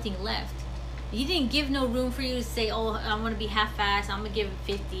 till nothing left. He didn't give no room for you to say, oh, I'm gonna be half-assed, I'm gonna give it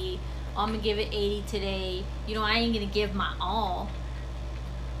 50, I'm gonna give it 80 today, I ain't gonna give my all.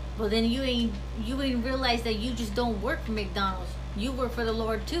 Well, then you ain't realize that you just don't work for McDonald's. You work for the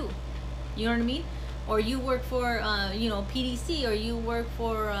Lord too. You know what I mean? Or you work for PDC, or you work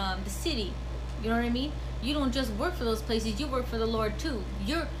for the city. You know what I mean? You don't just work for those places, you work for the Lord too.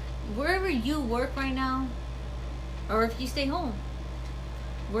 Wherever you work right now, or if you stay home,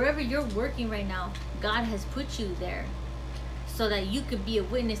 wherever you're working right now, God has put you there so that you could be a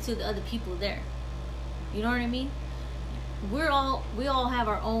witness to the other people there. You know what I mean? We all have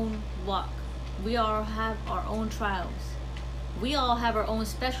our own walk. We all have our own trials. We all have our own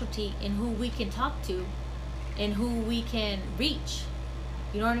specialty in who we can talk to and who we can reach.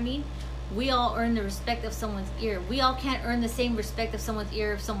 You know what I mean? We all earn the respect of someone's ear. We all can't earn the same respect of someone's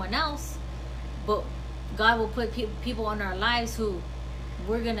ear of someone else, but God will put people in our lives who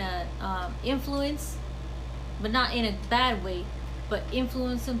we're gonna influence, but not in a bad way, but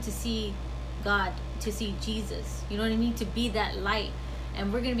influence them to see God, to see Jesus. You know what I mean? To be that light.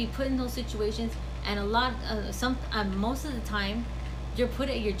 And we're gonna be put in those situations, and most of the time you're put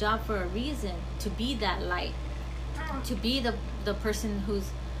at your job for a reason, to be that light, to be the person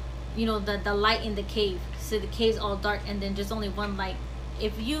who's the light in the cave. So the cave's all dark and then just only one light.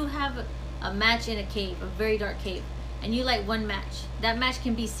 If you have a match in a cave, a very dark cave, and you light one match, that match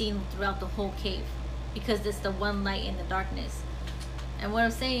can be seen throughout the whole cave because it's the one light in the darkness. And what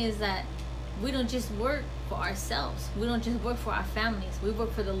I'm saying is that we don't just work for ourselves. We don't just work for our families. We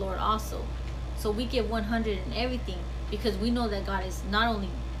work for the Lord also. So we give 100 in everything because we know that God is not only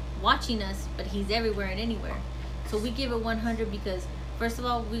watching us, but He's everywhere and anywhere. So we give it 100 because, first of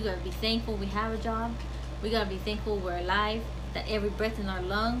all, we gotta be thankful we have a job. We gotta be thankful we're alive, that every breath in our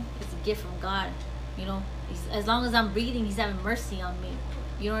lung is a gift from God. As long as I'm breathing, He's having mercy on me.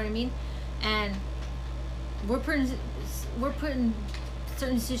 You know what I mean? And we're put in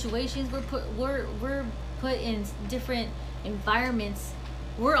certain situations. We're put in different environments.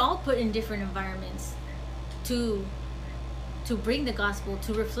 We're all put in different environments to bring the gospel,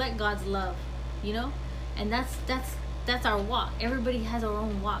 to reflect God's love, you know. And that's our walk. Everybody has our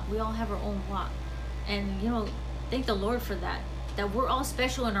own walk. We all have our own walk, and you know, thank the Lord for that. That we're all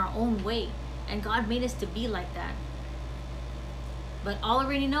special in our own way, and God made us to be like that. But all I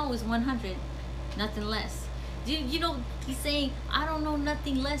already know is 100, nothing less. You know, he's saying, I don't know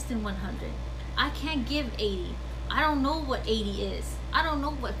nothing less than 100. I can't give 80. I don't know what 80 is. I don't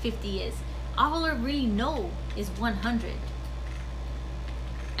know what 50 is. All I really know is 100.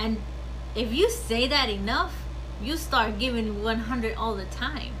 And if you say that enough, you start giving 100 all the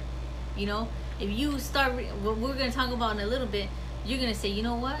time. You know, if you start, what we're going to talk about in a little bit, you're going to say, you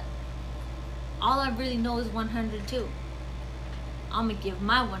know what? All I really know is 100 too. I'm going to give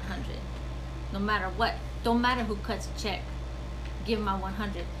my 100. No matter what. Don't matter who cuts a check. Give my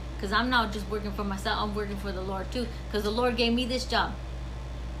 100. Because I'm not just working for myself. I'm working for the Lord too. Because the Lord gave me this job.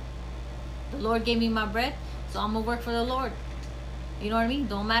 The Lord gave me my bread. So I'm going to work for the Lord. You know what I mean?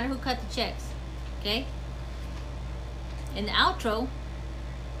 Don't matter who cut the checks. Okay? In the outro,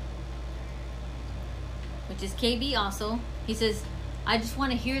 which is KB also, he says, I just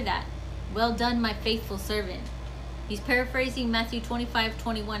want to hear that. Well done, my faithful servant. He's paraphrasing Matthew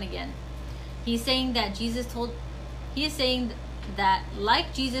 25:21 again. He's saying that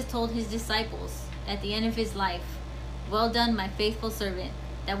like Jesus told his disciples at the end of his life, well done, my faithful servant,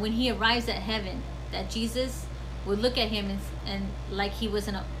 that when he arrives at heaven, that Jesus would look at him and like he was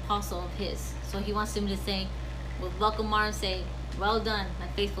an apostle of his. So he wants him to say, with welcome arms, say, well done, my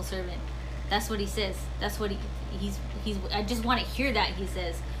faithful servant. That's what he says. That's what he's I just want to hear that. He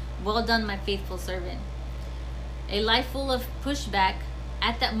says, well done, my faithful servant. A life full of pushback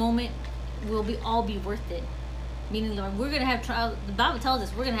at that moment will all be worth it. Meaning, Lord, we're gonna have trials. The Bible tells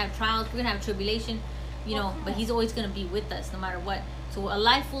us we're gonna have trials, we're gonna have tribulation, you know, but he's always gonna be with us no matter what. So a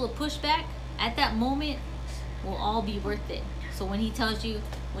life full of pushback at that moment will all be worth it. So when he tells you,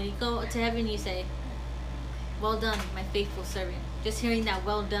 when you go to heaven, you say, well done, my faithful servant. Just hearing that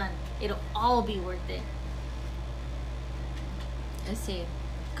well done, it'll all be worth it. Let's see.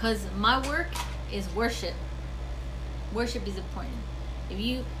 Because my work is worship. Worship is important. If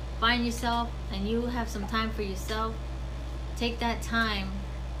you find yourself and you have some time for yourself, take that time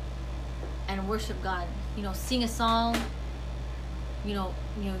and worship God. You know, sing a song. You know,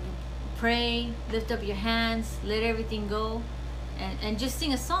 pray, lift up your hands, let everything go, and just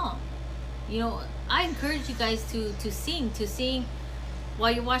sing a song. You know, I encourage you guys to sing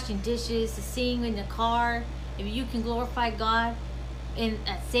while you're washing dishes, to sing in the car. If you can glorify God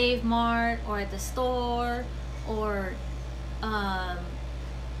at Save Mart or at the store, or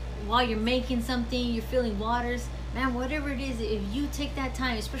while you're making something, you're filling waters, man, whatever it is, if you take that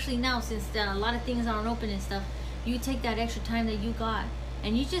time, especially now since a lot of things aren't open and stuff, you take that extra time that you got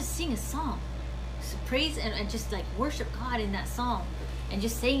and you just sing a song. So praise and just like worship God in that song and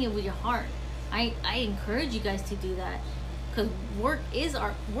just saying it with your heart. I encourage you guys to do that, because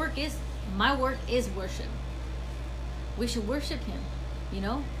my work is worship. We should worship him, you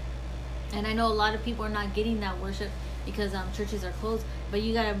know. And I know a lot of people are not getting that worship because churches are closed, but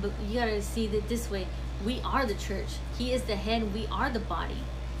you gotta see that this way. We are the church. He is the head. We are the body.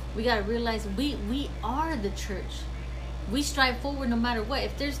 We gotta realize we are the church. We strive forward no matter what.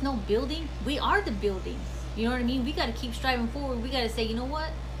 If there's no building, we are the building. You know what I mean? We gotta keep striving forward. We gotta say, you know what?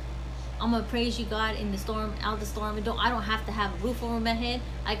 I'm gonna praise you, God, in the storm, out the storm. I don't have to have a roof over my head.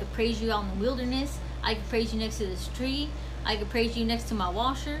 I could praise you out in the wilderness. I could praise you next to this tree. I could praise you next to my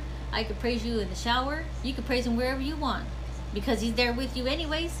washer. I could praise you in the shower. You could praise him wherever you want, because he's there with you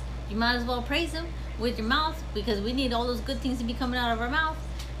anyways. You might as well praise him with your mouth, because we need all those good things to be coming out of our mouth.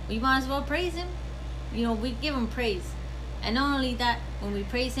 We might as well praise him. You know, we give him praise. And not only that, when we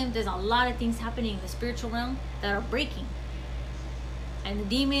praise him, there's a lot of things happening in the spiritual realm that are breaking. And the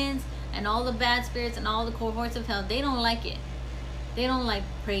demons and all the bad spirits and all the cohorts of hell, they don't like it. They don't like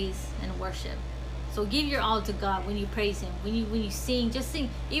praise and worship. So give your all to God when you praise him. When you sing, just sing.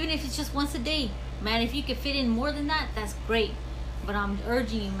 Even if it's just once a day. Man, if you could fit in more than that, that's great. But I'm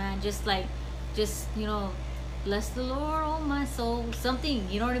urging you, man, just you know, bless the Lord, oh my soul. Something,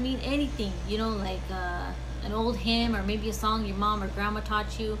 you know what I mean? Anything, you know, like an old hymn, or maybe a song your mom or grandma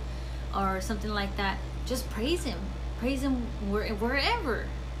taught you, or something like that. Just praise him. Praise him wherever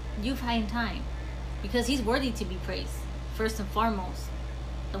you find time, because he's worthy to be praised. First and foremost,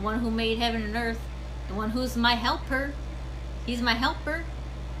 the one who made heaven and earth, the one who's my helper. He's my helper.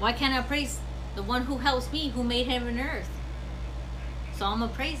 Why can't I praise the one who helps me, who made heaven and earth? So I'm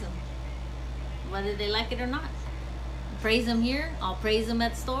gonna praise him. whether they like it or not. Praise him here, I'll praise him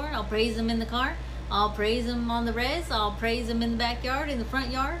at the store, I'll praise him in the car, I'll praise him on the res, I'll praise him in the backyard, in the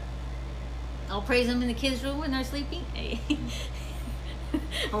front yard, I'll praise him in the kids' room when they're sleeping. Hey.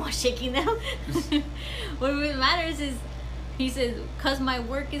 I'm not shaking them. What really matters is, he says, because my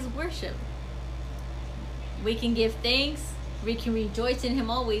work is worship. We can give thanks, we can rejoice in him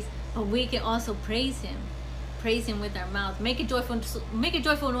always, but we can also praise him with our mouth. Make a joyful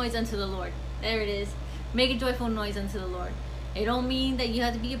noise unto the Lord. There it is. Make a joyful noise unto the Lord. It don't mean that you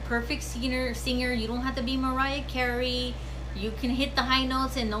have to be a perfect singer. You don't have to be Mariah Carey. You can hit the high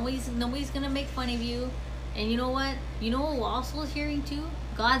notes and nobody's gonna make fun of you. And you know what? You know who also is hearing too?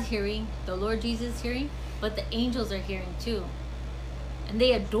 God's hearing. The Lord Jesus is hearing. But the angels are hearing too. And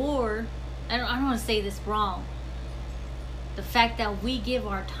they adore, I don't want to say this wrong, the fact that we give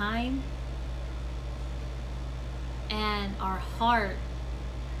our time and our heart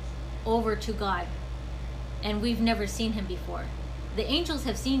over to God. And we've never seen him before. The angels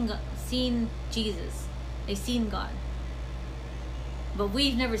have seen Jesus. They've seen God. But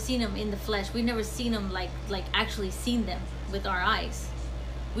we've never seen him in the flesh. We've never seen him like actually seen them with our eyes.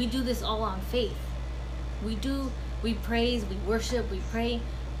 We do this all on faith. We praise, we worship, we pray,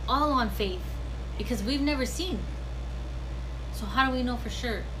 all on faith, because we've never seen. So how do we know for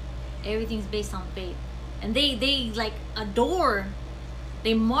sure? Everything's based on faith. And they like adore,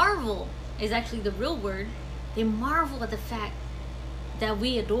 they marvel is actually the real word. They marvel at the fact that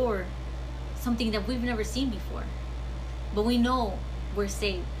we adore something that we've never seen before. But we know we're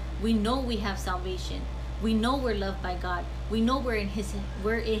saved. We know we have salvation. We know we're loved by God. We know we're in his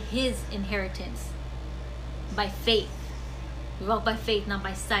inheritance by faith. We walk by faith, not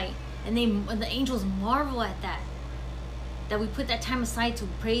by sight. And the angels marvel at that. That we put that time aside to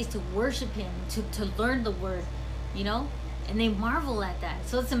praise, to worship him, to learn the word, you know? And they marvel at that.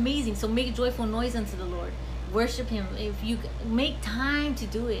 So it's amazing. So make a joyful noise unto the Lord. Worship him. If you make time to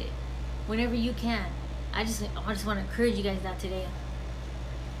do it, whenever you can. I just want to encourage you guys that today.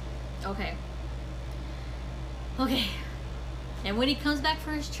 Okay. And when he comes back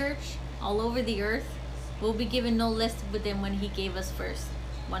for his church all over the earth, we'll be given no less than when he gave us first.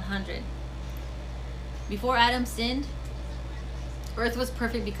 100. Before Adam sinned, earth was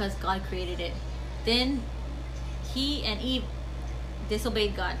perfect because God created it. Then he and Eve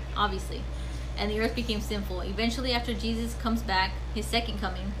disobeyed God, obviously, and the earth became sinful. Eventually, after Jesus comes back, his second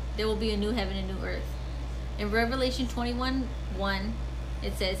coming, there will be a new heaven and new earth. In Revelation 21:1,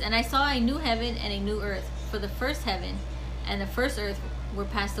 it says, "And I saw a new heaven and a new earth, for the first heaven and the first earth were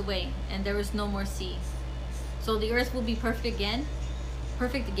passed away, and there was no more sea." So the earth will be perfect again,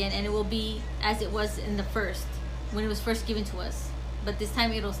 and it will be as it was in the first, when it was first given to us. But this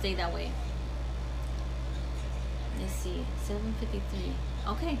time it'll stay that way. Let's see, 7:53.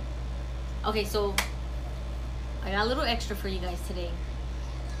 Okay, so I got a little extra for you guys today.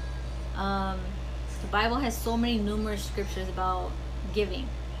 The Bible has so many numerous scriptures about giving,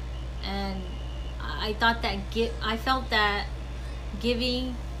 and I felt that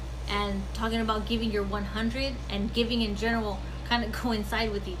giving and talking about giving your 100 and giving in general kind of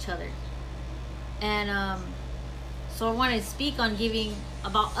coincide with each other. And so I want to speak on giving,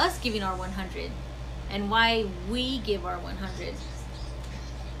 about us giving our 100 and why we give our 100.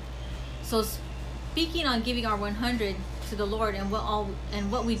 So speaking on giving our 100 to the Lord, and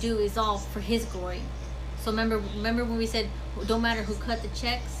what we do is all for his glory. So remember when we said, don't matter who cut the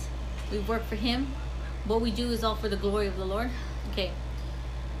checks, we work for him. What we do is all for the glory of the Lord. Okay.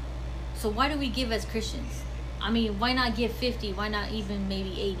 So why do we give as Christians? I mean, why not give 50? Why not even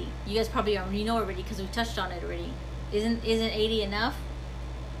maybe 80? You guys probably already know already because we touched on it already. Isn't 80 enough?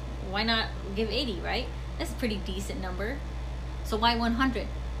 Why not give 80, right? That's a pretty decent number. So why 100?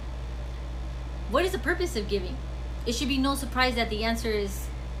 What is the purpose of giving? It should be no surprise that the answer is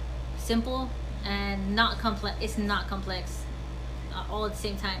simple and not complex. It's not complex all at the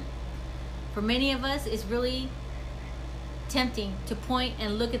same time. For many of us, it's really tempting to point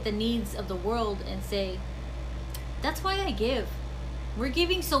and look at the needs of the world and say, that's why I give. We're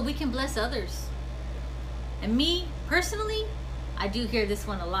giving so we can bless others. And me, personally, I do hear this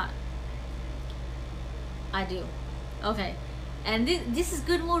one a lot. I do. Okay. And this is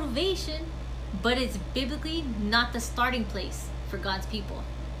good motivation, but it's biblically not the starting place for God's people.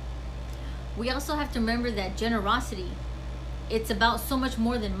 We also have to remember that generosity, it's about so much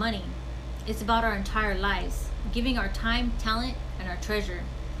more than money. It's about our entire lives, giving our time, talent, and our treasure.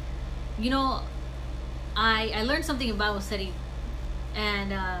 You know, I learned something in Bible study,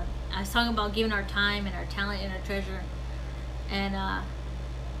 and I was talking about giving our time and our talent and our treasure, and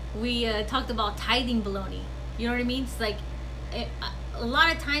we talked about tithing baloney. You know what I mean? It's like a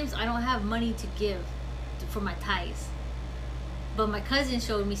lot of times I don't have money to give for my tithes. But my cousin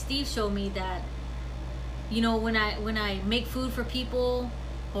showed me, Steve showed me that, you know, when I make food for people,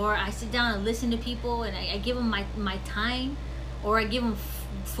 or I sit down and listen to people, and I give them my time, or I give them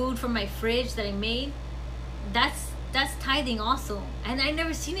food from my fridge that I made, that's tithing also. And I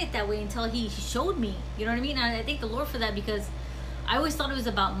never seen it that way until he showed me. You know what I mean? And I thank the Lord for that, because I always thought it was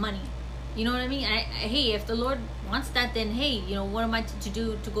about money. You know what I mean? Hey, if the Lord wants that, then hey, you know, what am I to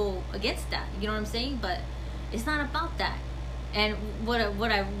do to go against that? You know what I'm saying? But it's not about that. And what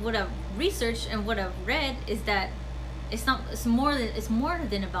I've researched and what I've read is that it's more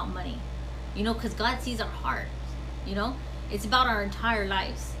than about money. You know, because God sees our heart. You know, it's about our entire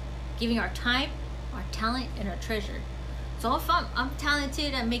lives, giving our time, our talent, and our treasure. So if I'm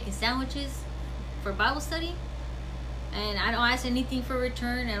talented at making sandwiches for Bible study, and I don't ask anything for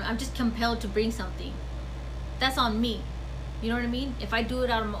return, and I'm just compelled to bring something, that's on me. You know what I mean? If I do it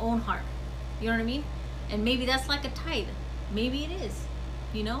out of my own heart, you know what I mean? And maybe that's like a tithe. Maybe it is.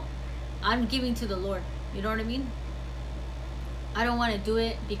 You know, I'm giving to the Lord. You know what I mean? I don't want to do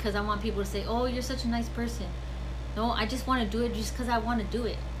it because I want people to say, "Oh, you're such a nice person." No, I just want to do it just because I want to do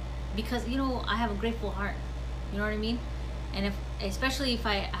it, because you know I have a grateful heart. You know what I mean? And especially if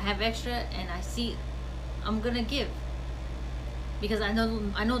I have extra and I see, I'm gonna give, because I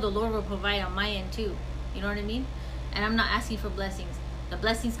know the Lord will provide on my end too. You know what I mean? And I'm not asking for blessings. The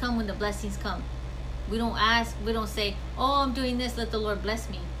blessings come when the blessings come. We don't ask, we don't say, "Oh, I'm doing this, let the Lord bless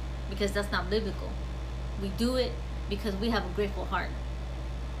me," because that's not biblical. We do it because we have a grateful heart.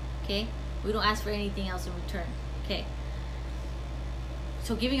 Okay? We don't ask for anything else in return. Okay?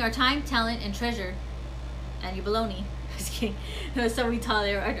 So giving our time, talent, and treasure, and your baloney. Just kidding. So we tell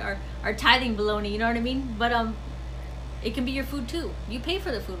our tithing baloney, you know what I mean? But it can be your food too. You pay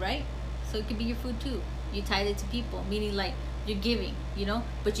for the food, right? So it can be your food too. You tithe it to people, meaning like you're giving, you know,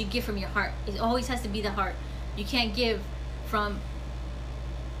 but you give from your heart. It always has to be the heart. You can't give from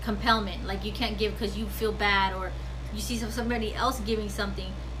compellment. Like you can't give because you feel bad, or you see somebody else giving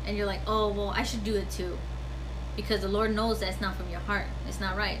something and you're like, "Oh, well, I should do it too," because the Lord knows that's not from your heart. It's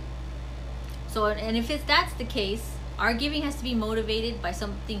not right. So, and if that's the case, our giving has to be motivated by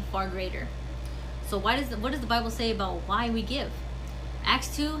something far greater. So what does the Bible say about why we give?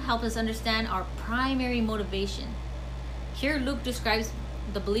 Acts 2 helps us understand our primary motivation. Here Luke describes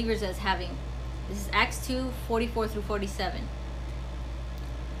the believers as having, this is Acts 2, 44 through 47.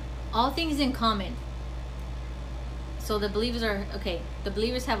 All things in common. So the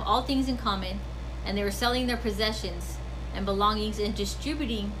believers have all things in common, and they were selling their possessions and belongings and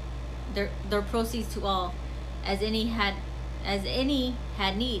distributing their proceeds to all as any had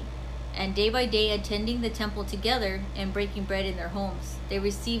need. And day by day attending the temple together and breaking bread in their homes, they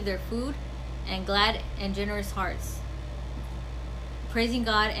received their food and glad and generous hearts, praising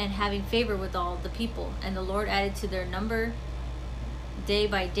God and having favor with all the people. And the Lord added to their number day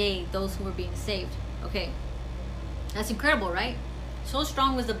by day those who were being saved. Okay, that's incredible, right? So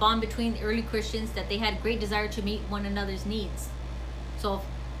strong was the bond between the early Christians that they had great desire to meet one another's needs. So if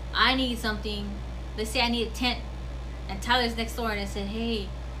I need something, let's say I need a tent, and Tyler's next door, and I said, "Hey,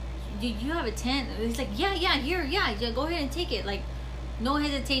 do you have a tent?" And he's like, yeah, here, yeah, go ahead and take it. Like, no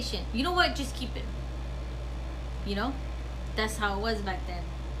hesitation. You know what? Just keep it. You know? That's how it was back then.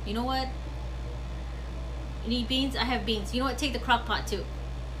 You know what? You need beans? I have beans. You know what? Take the crock pot too.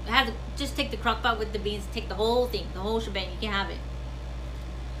 Just take the crock pot with the beans. Take the whole thing, the whole shebang. You can have it.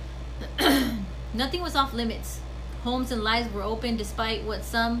 Nothing was off limits. Homes and lives were open despite what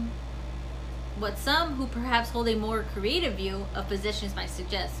some who perhaps hold a more creative view of possessions might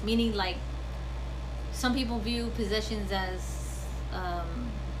suggest. Meaning, like, some people view possessions as a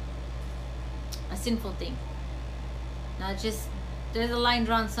sinful thing. Not just, there's a line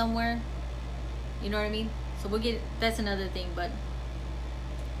drawn somewhere. You know what I mean? So that's another thing. But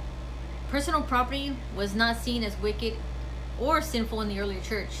personal property was not seen as wicked or sinful in the early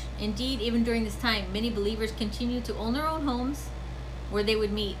church. Indeed, even during this time, many believers continued to own their own homes where they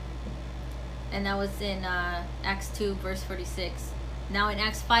would meet. And that was in Acts 2, verse 46. Now in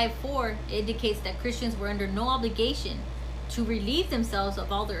Acts 5:4, it indicates that Christians were under no obligation to relieve themselves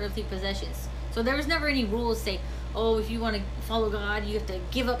of all their earthly possessions. So there was never any rules say, "Oh, if you want to follow God, you have to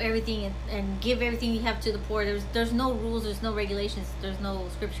give up everything and give everything you have to the poor." There's no rules, there's no regulations, there's no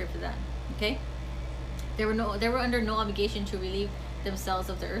scripture for that. Okay? They were under no obligation to relieve themselves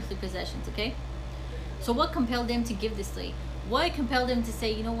of their earthly possessions. Okay? So what compelled them to give this way? What compelled them to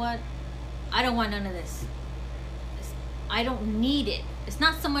say, "You know what? I don't want none of this. I don't need it." It's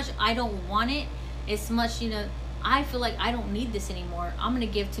not so much I don't want it. It's much, I feel like I don't need this anymore. I'm going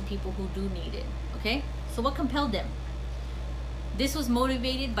to give to people who do need it. Okay? So what compelled them? This was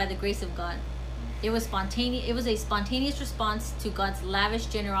motivated by the grace of God. It was spontaneous. It was a spontaneous response to God's lavish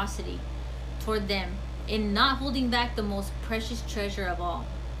generosity toward them in not holding back the most precious treasure of all,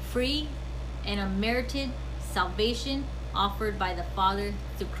 free and unmerited salvation offered by the Father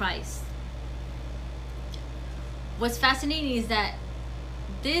through Christ. What's fascinating is that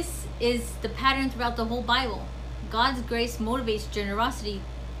this is the pattern throughout the whole Bible. God's grace motivates generosity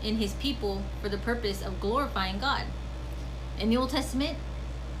in his people for the purpose of glorifying God. In the Old Testament,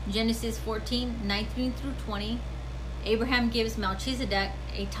 Genesis 14:19 through 20, Abraham gives Melchizedek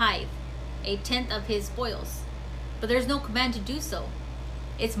a tithe, a tenth of his spoils. But there's no command to do so.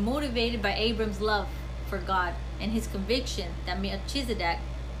 It's motivated by Abram's love for God and his conviction that Melchizedek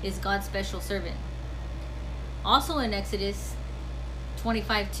is God's special servant. Also in Exodus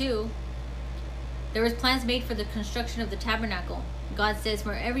 25:2, there was plans made for the construction of the tabernacle. God says,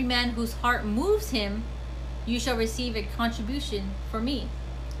 "For every man whose heart moves him, you shall receive a contribution for me."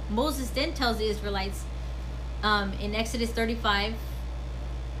 Moses then tells the Israelites in Exodus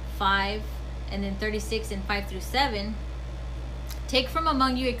 35:5 and then 36 and 5 through 7, "Take from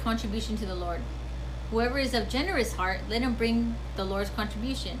among you a contribution to the Lord. Whoever is of generous heart, let him bring the Lord's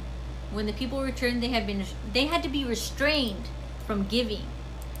contribution." When the people returned, they had to be restrained from giving,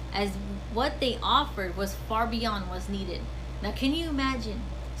 as what they offered was far beyond what's needed. Now, can you imagine?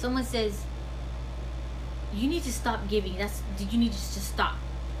 Someone says, "You need to stop giving. You need to just stop."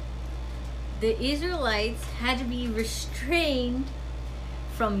 The Israelites had to be restrained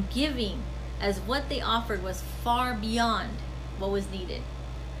from giving, as what they offered was far beyond what was needed.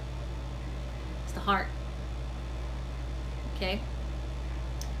 It's the heart. Okay?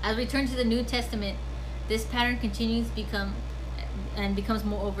 As we turn to the New Testament, this pattern continues becomes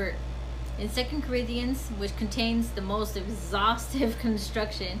more overt. In 2 Corinthians, which contains the most exhaustive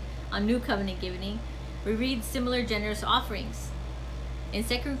construction on New Covenant giving, we read similar generous offerings. In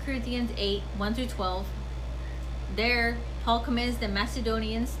 2 Corinthians 8:1 through 12, there Paul commends the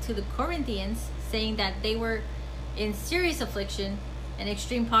Macedonians to the Corinthians, saying that they were in serious affliction and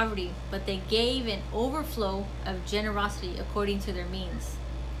extreme poverty, but they gave an overflow of generosity according to their means.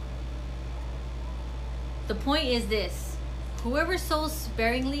 The point is this: whoever sows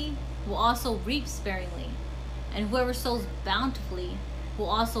sparingly will also reap sparingly, and whoever sows bountifully will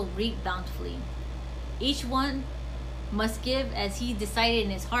also reap bountifully. Each one must give as he decided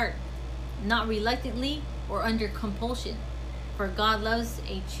in his heart, not reluctantly or under compulsion, for God loves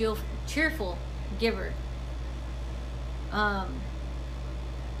a cheerful giver.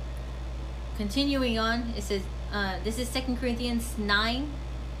 Continuing on, it says, this is 2 Corinthians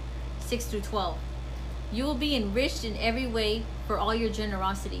 9:6 through 12. "You will be enriched in every way for all your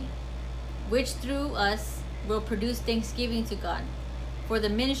generosity, which through us will produce thanksgiving to God. For the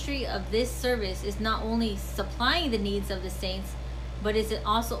ministry of this service is not only supplying the needs of the saints, but is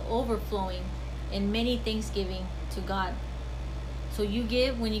also overflowing in many thanksgiving to God." So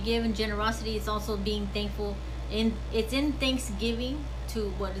when you give in generosity, it's also being thankful. It's in thanksgiving to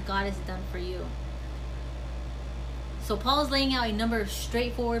what God has done for you. So Paul is laying out a number of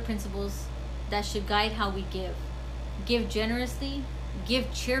straightforward principles that should guide how we give. Give generously,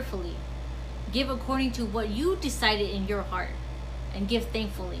 give cheerfully, give according to what you decided in your heart, and give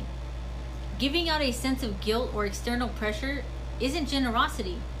thankfully. Giving out a sense of guilt or external pressure isn't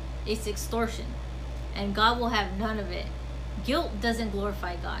generosity, it's extortion, and God will have none of it. Guilt doesn't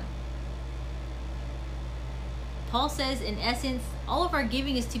glorify God. Paul says, in essence, all of our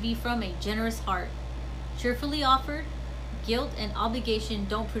giving is to be from a generous heart, cheerfully offered. Guilt and obligation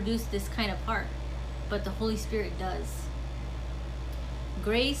don't produce this kind of heart, but the Holy Spirit does.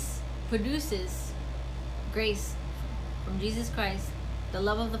 Grace produces grace from Jesus Christ, the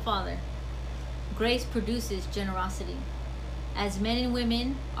love of the Father. Grace produces generosity, as men and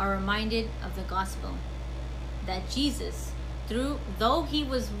women are reminded of the gospel, that Jesus, though he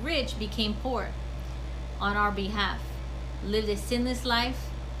was rich, became poor on our behalf, lived a sinless life,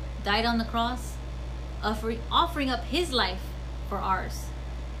 died on the cross, offering up his life for ours,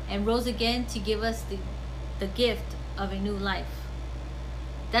 and rose again to give us the gift of a new life.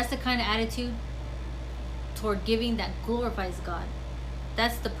 That's the kind of attitude toward giving that glorifies God.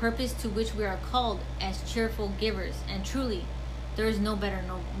 That's the purpose to which we are called as cheerful givers, and truly, there is no better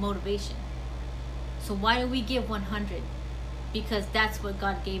motivation. So why do we give 100? Because that's what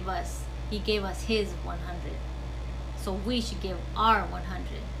God gave us. He gave us his 100. So we should give our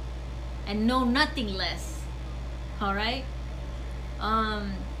 100 and know nothing less. All right?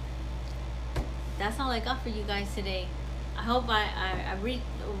 That's all I got for you guys today. I hope I read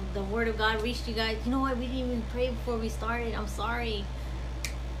the word of God reached you guys. You know what? We didn't even pray before we started. I'm sorry.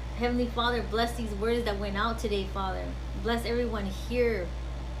 Heavenly Father, bless these words that went out today, Father. Bless everyone here,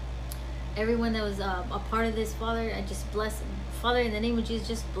 everyone that was a part of this, Father. I just bless, Father, in the name of Jesus,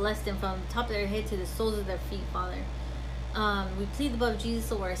 just bless them from the top of their head to the soles of their feet, Father. We plead the blood of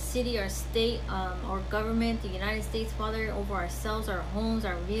Jesus over our city, our state, our government, the United States, Father, over ourselves, our homes,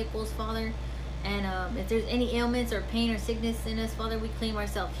 our vehicles, Father. And if there's any ailments or pain or sickness in us, Father, we claim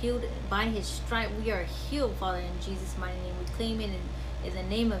ourselves healed. By his stripe, we are healed, Father, in Jesus' mighty name. We claim it in the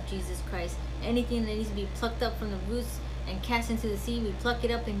name of Jesus Christ. Anything that needs to be plucked up from the roots and cast into the sea, we pluck it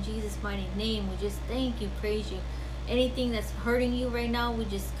up in Jesus' mighty name. We just thank you, praise you. Anything that's hurting you right now, we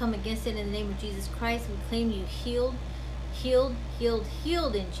just come against it in the name of Jesus Christ. We claim you healed, healed, healed,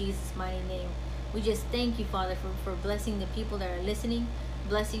 healed in Jesus' mighty name. We just thank you, Father, for blessing the people that are listening,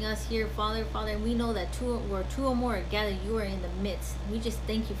 blessing us here, Father. Father, we know that where two or more are gathered, you are in the midst. We just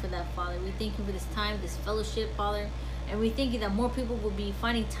thank you for that, Father. We thank you for this time, this fellowship, Father. And we thank you that more people will be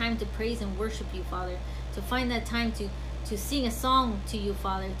finding time to praise and worship you, Father. To find that time to sing a song to you,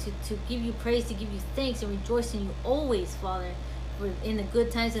 Father. To give you praise, to give you thanks and rejoice in you always, Father. In the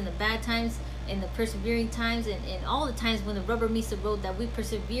good times and the bad times, in the persevering times, and all the times when the rubber meets the road, that we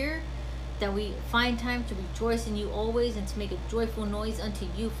persevere, that we find time to rejoice in you always and to make a joyful noise unto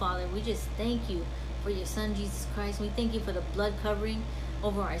you, Father. We just thank you for your Son, Jesus Christ. We thank you for the blood covering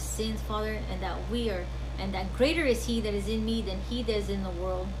over our sins, Father, and that greater is he that is in me than he that is in the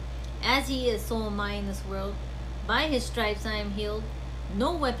world. As he is, so am I in this world. By his stripes I am healed.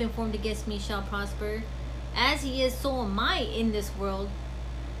 No weapon formed against me shall prosper. As he is, so am I in this world.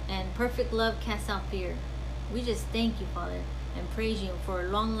 And perfect love casts out fear. We just thank you, Father, and praise you for a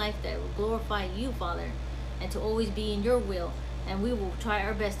long life that will glorify you, Father, and to always be in your will. And we will try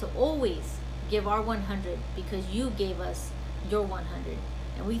our best to always give our 100 because you gave us your 100.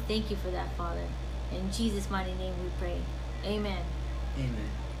 And we thank you for that, Father. In Jesus' mighty name we pray. Amen. Amen.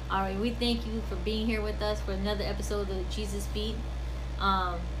 All right, we thank you for being here with us for another episode of Jesus Beat.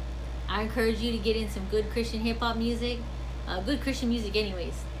 I encourage you to get in some good Christian hip-hop music, good Christian music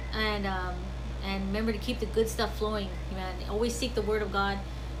anyways. And remember to keep the good stuff flowing, man. Always seek the word of God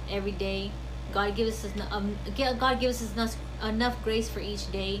every day. God gives us enough grace for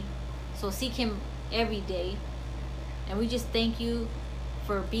each day. So seek him every day. And we just thank you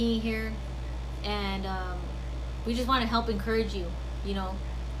for being here. And we just want to help encourage you,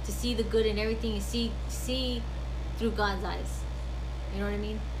 to see the good in everything and see through God's eyes. You know what I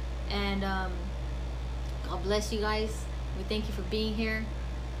mean? And God bless you guys. We thank you for being here.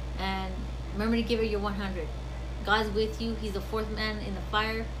 And remember to give it your 100. God's with you. He's the fourth man in the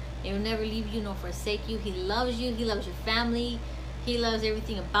fire. He will never leave you nor forsake you. He loves you. He loves your family. He loves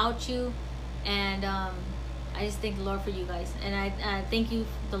everything about you. And I just thank the Lord for you guys. And I thank you,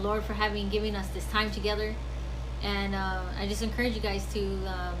 the Lord, for giving us this time together. And I just encourage you guys to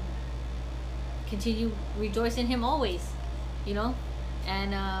continue rejoicing him always,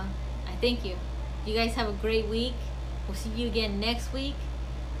 And I thank you. You guys have a great week. We'll see you again next week.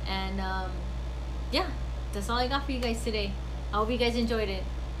 And yeah, that's all I got for you guys today. I hope you guys enjoyed it.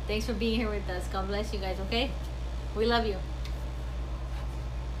 Thanks for being here with us. God bless you guys, okay? We love you.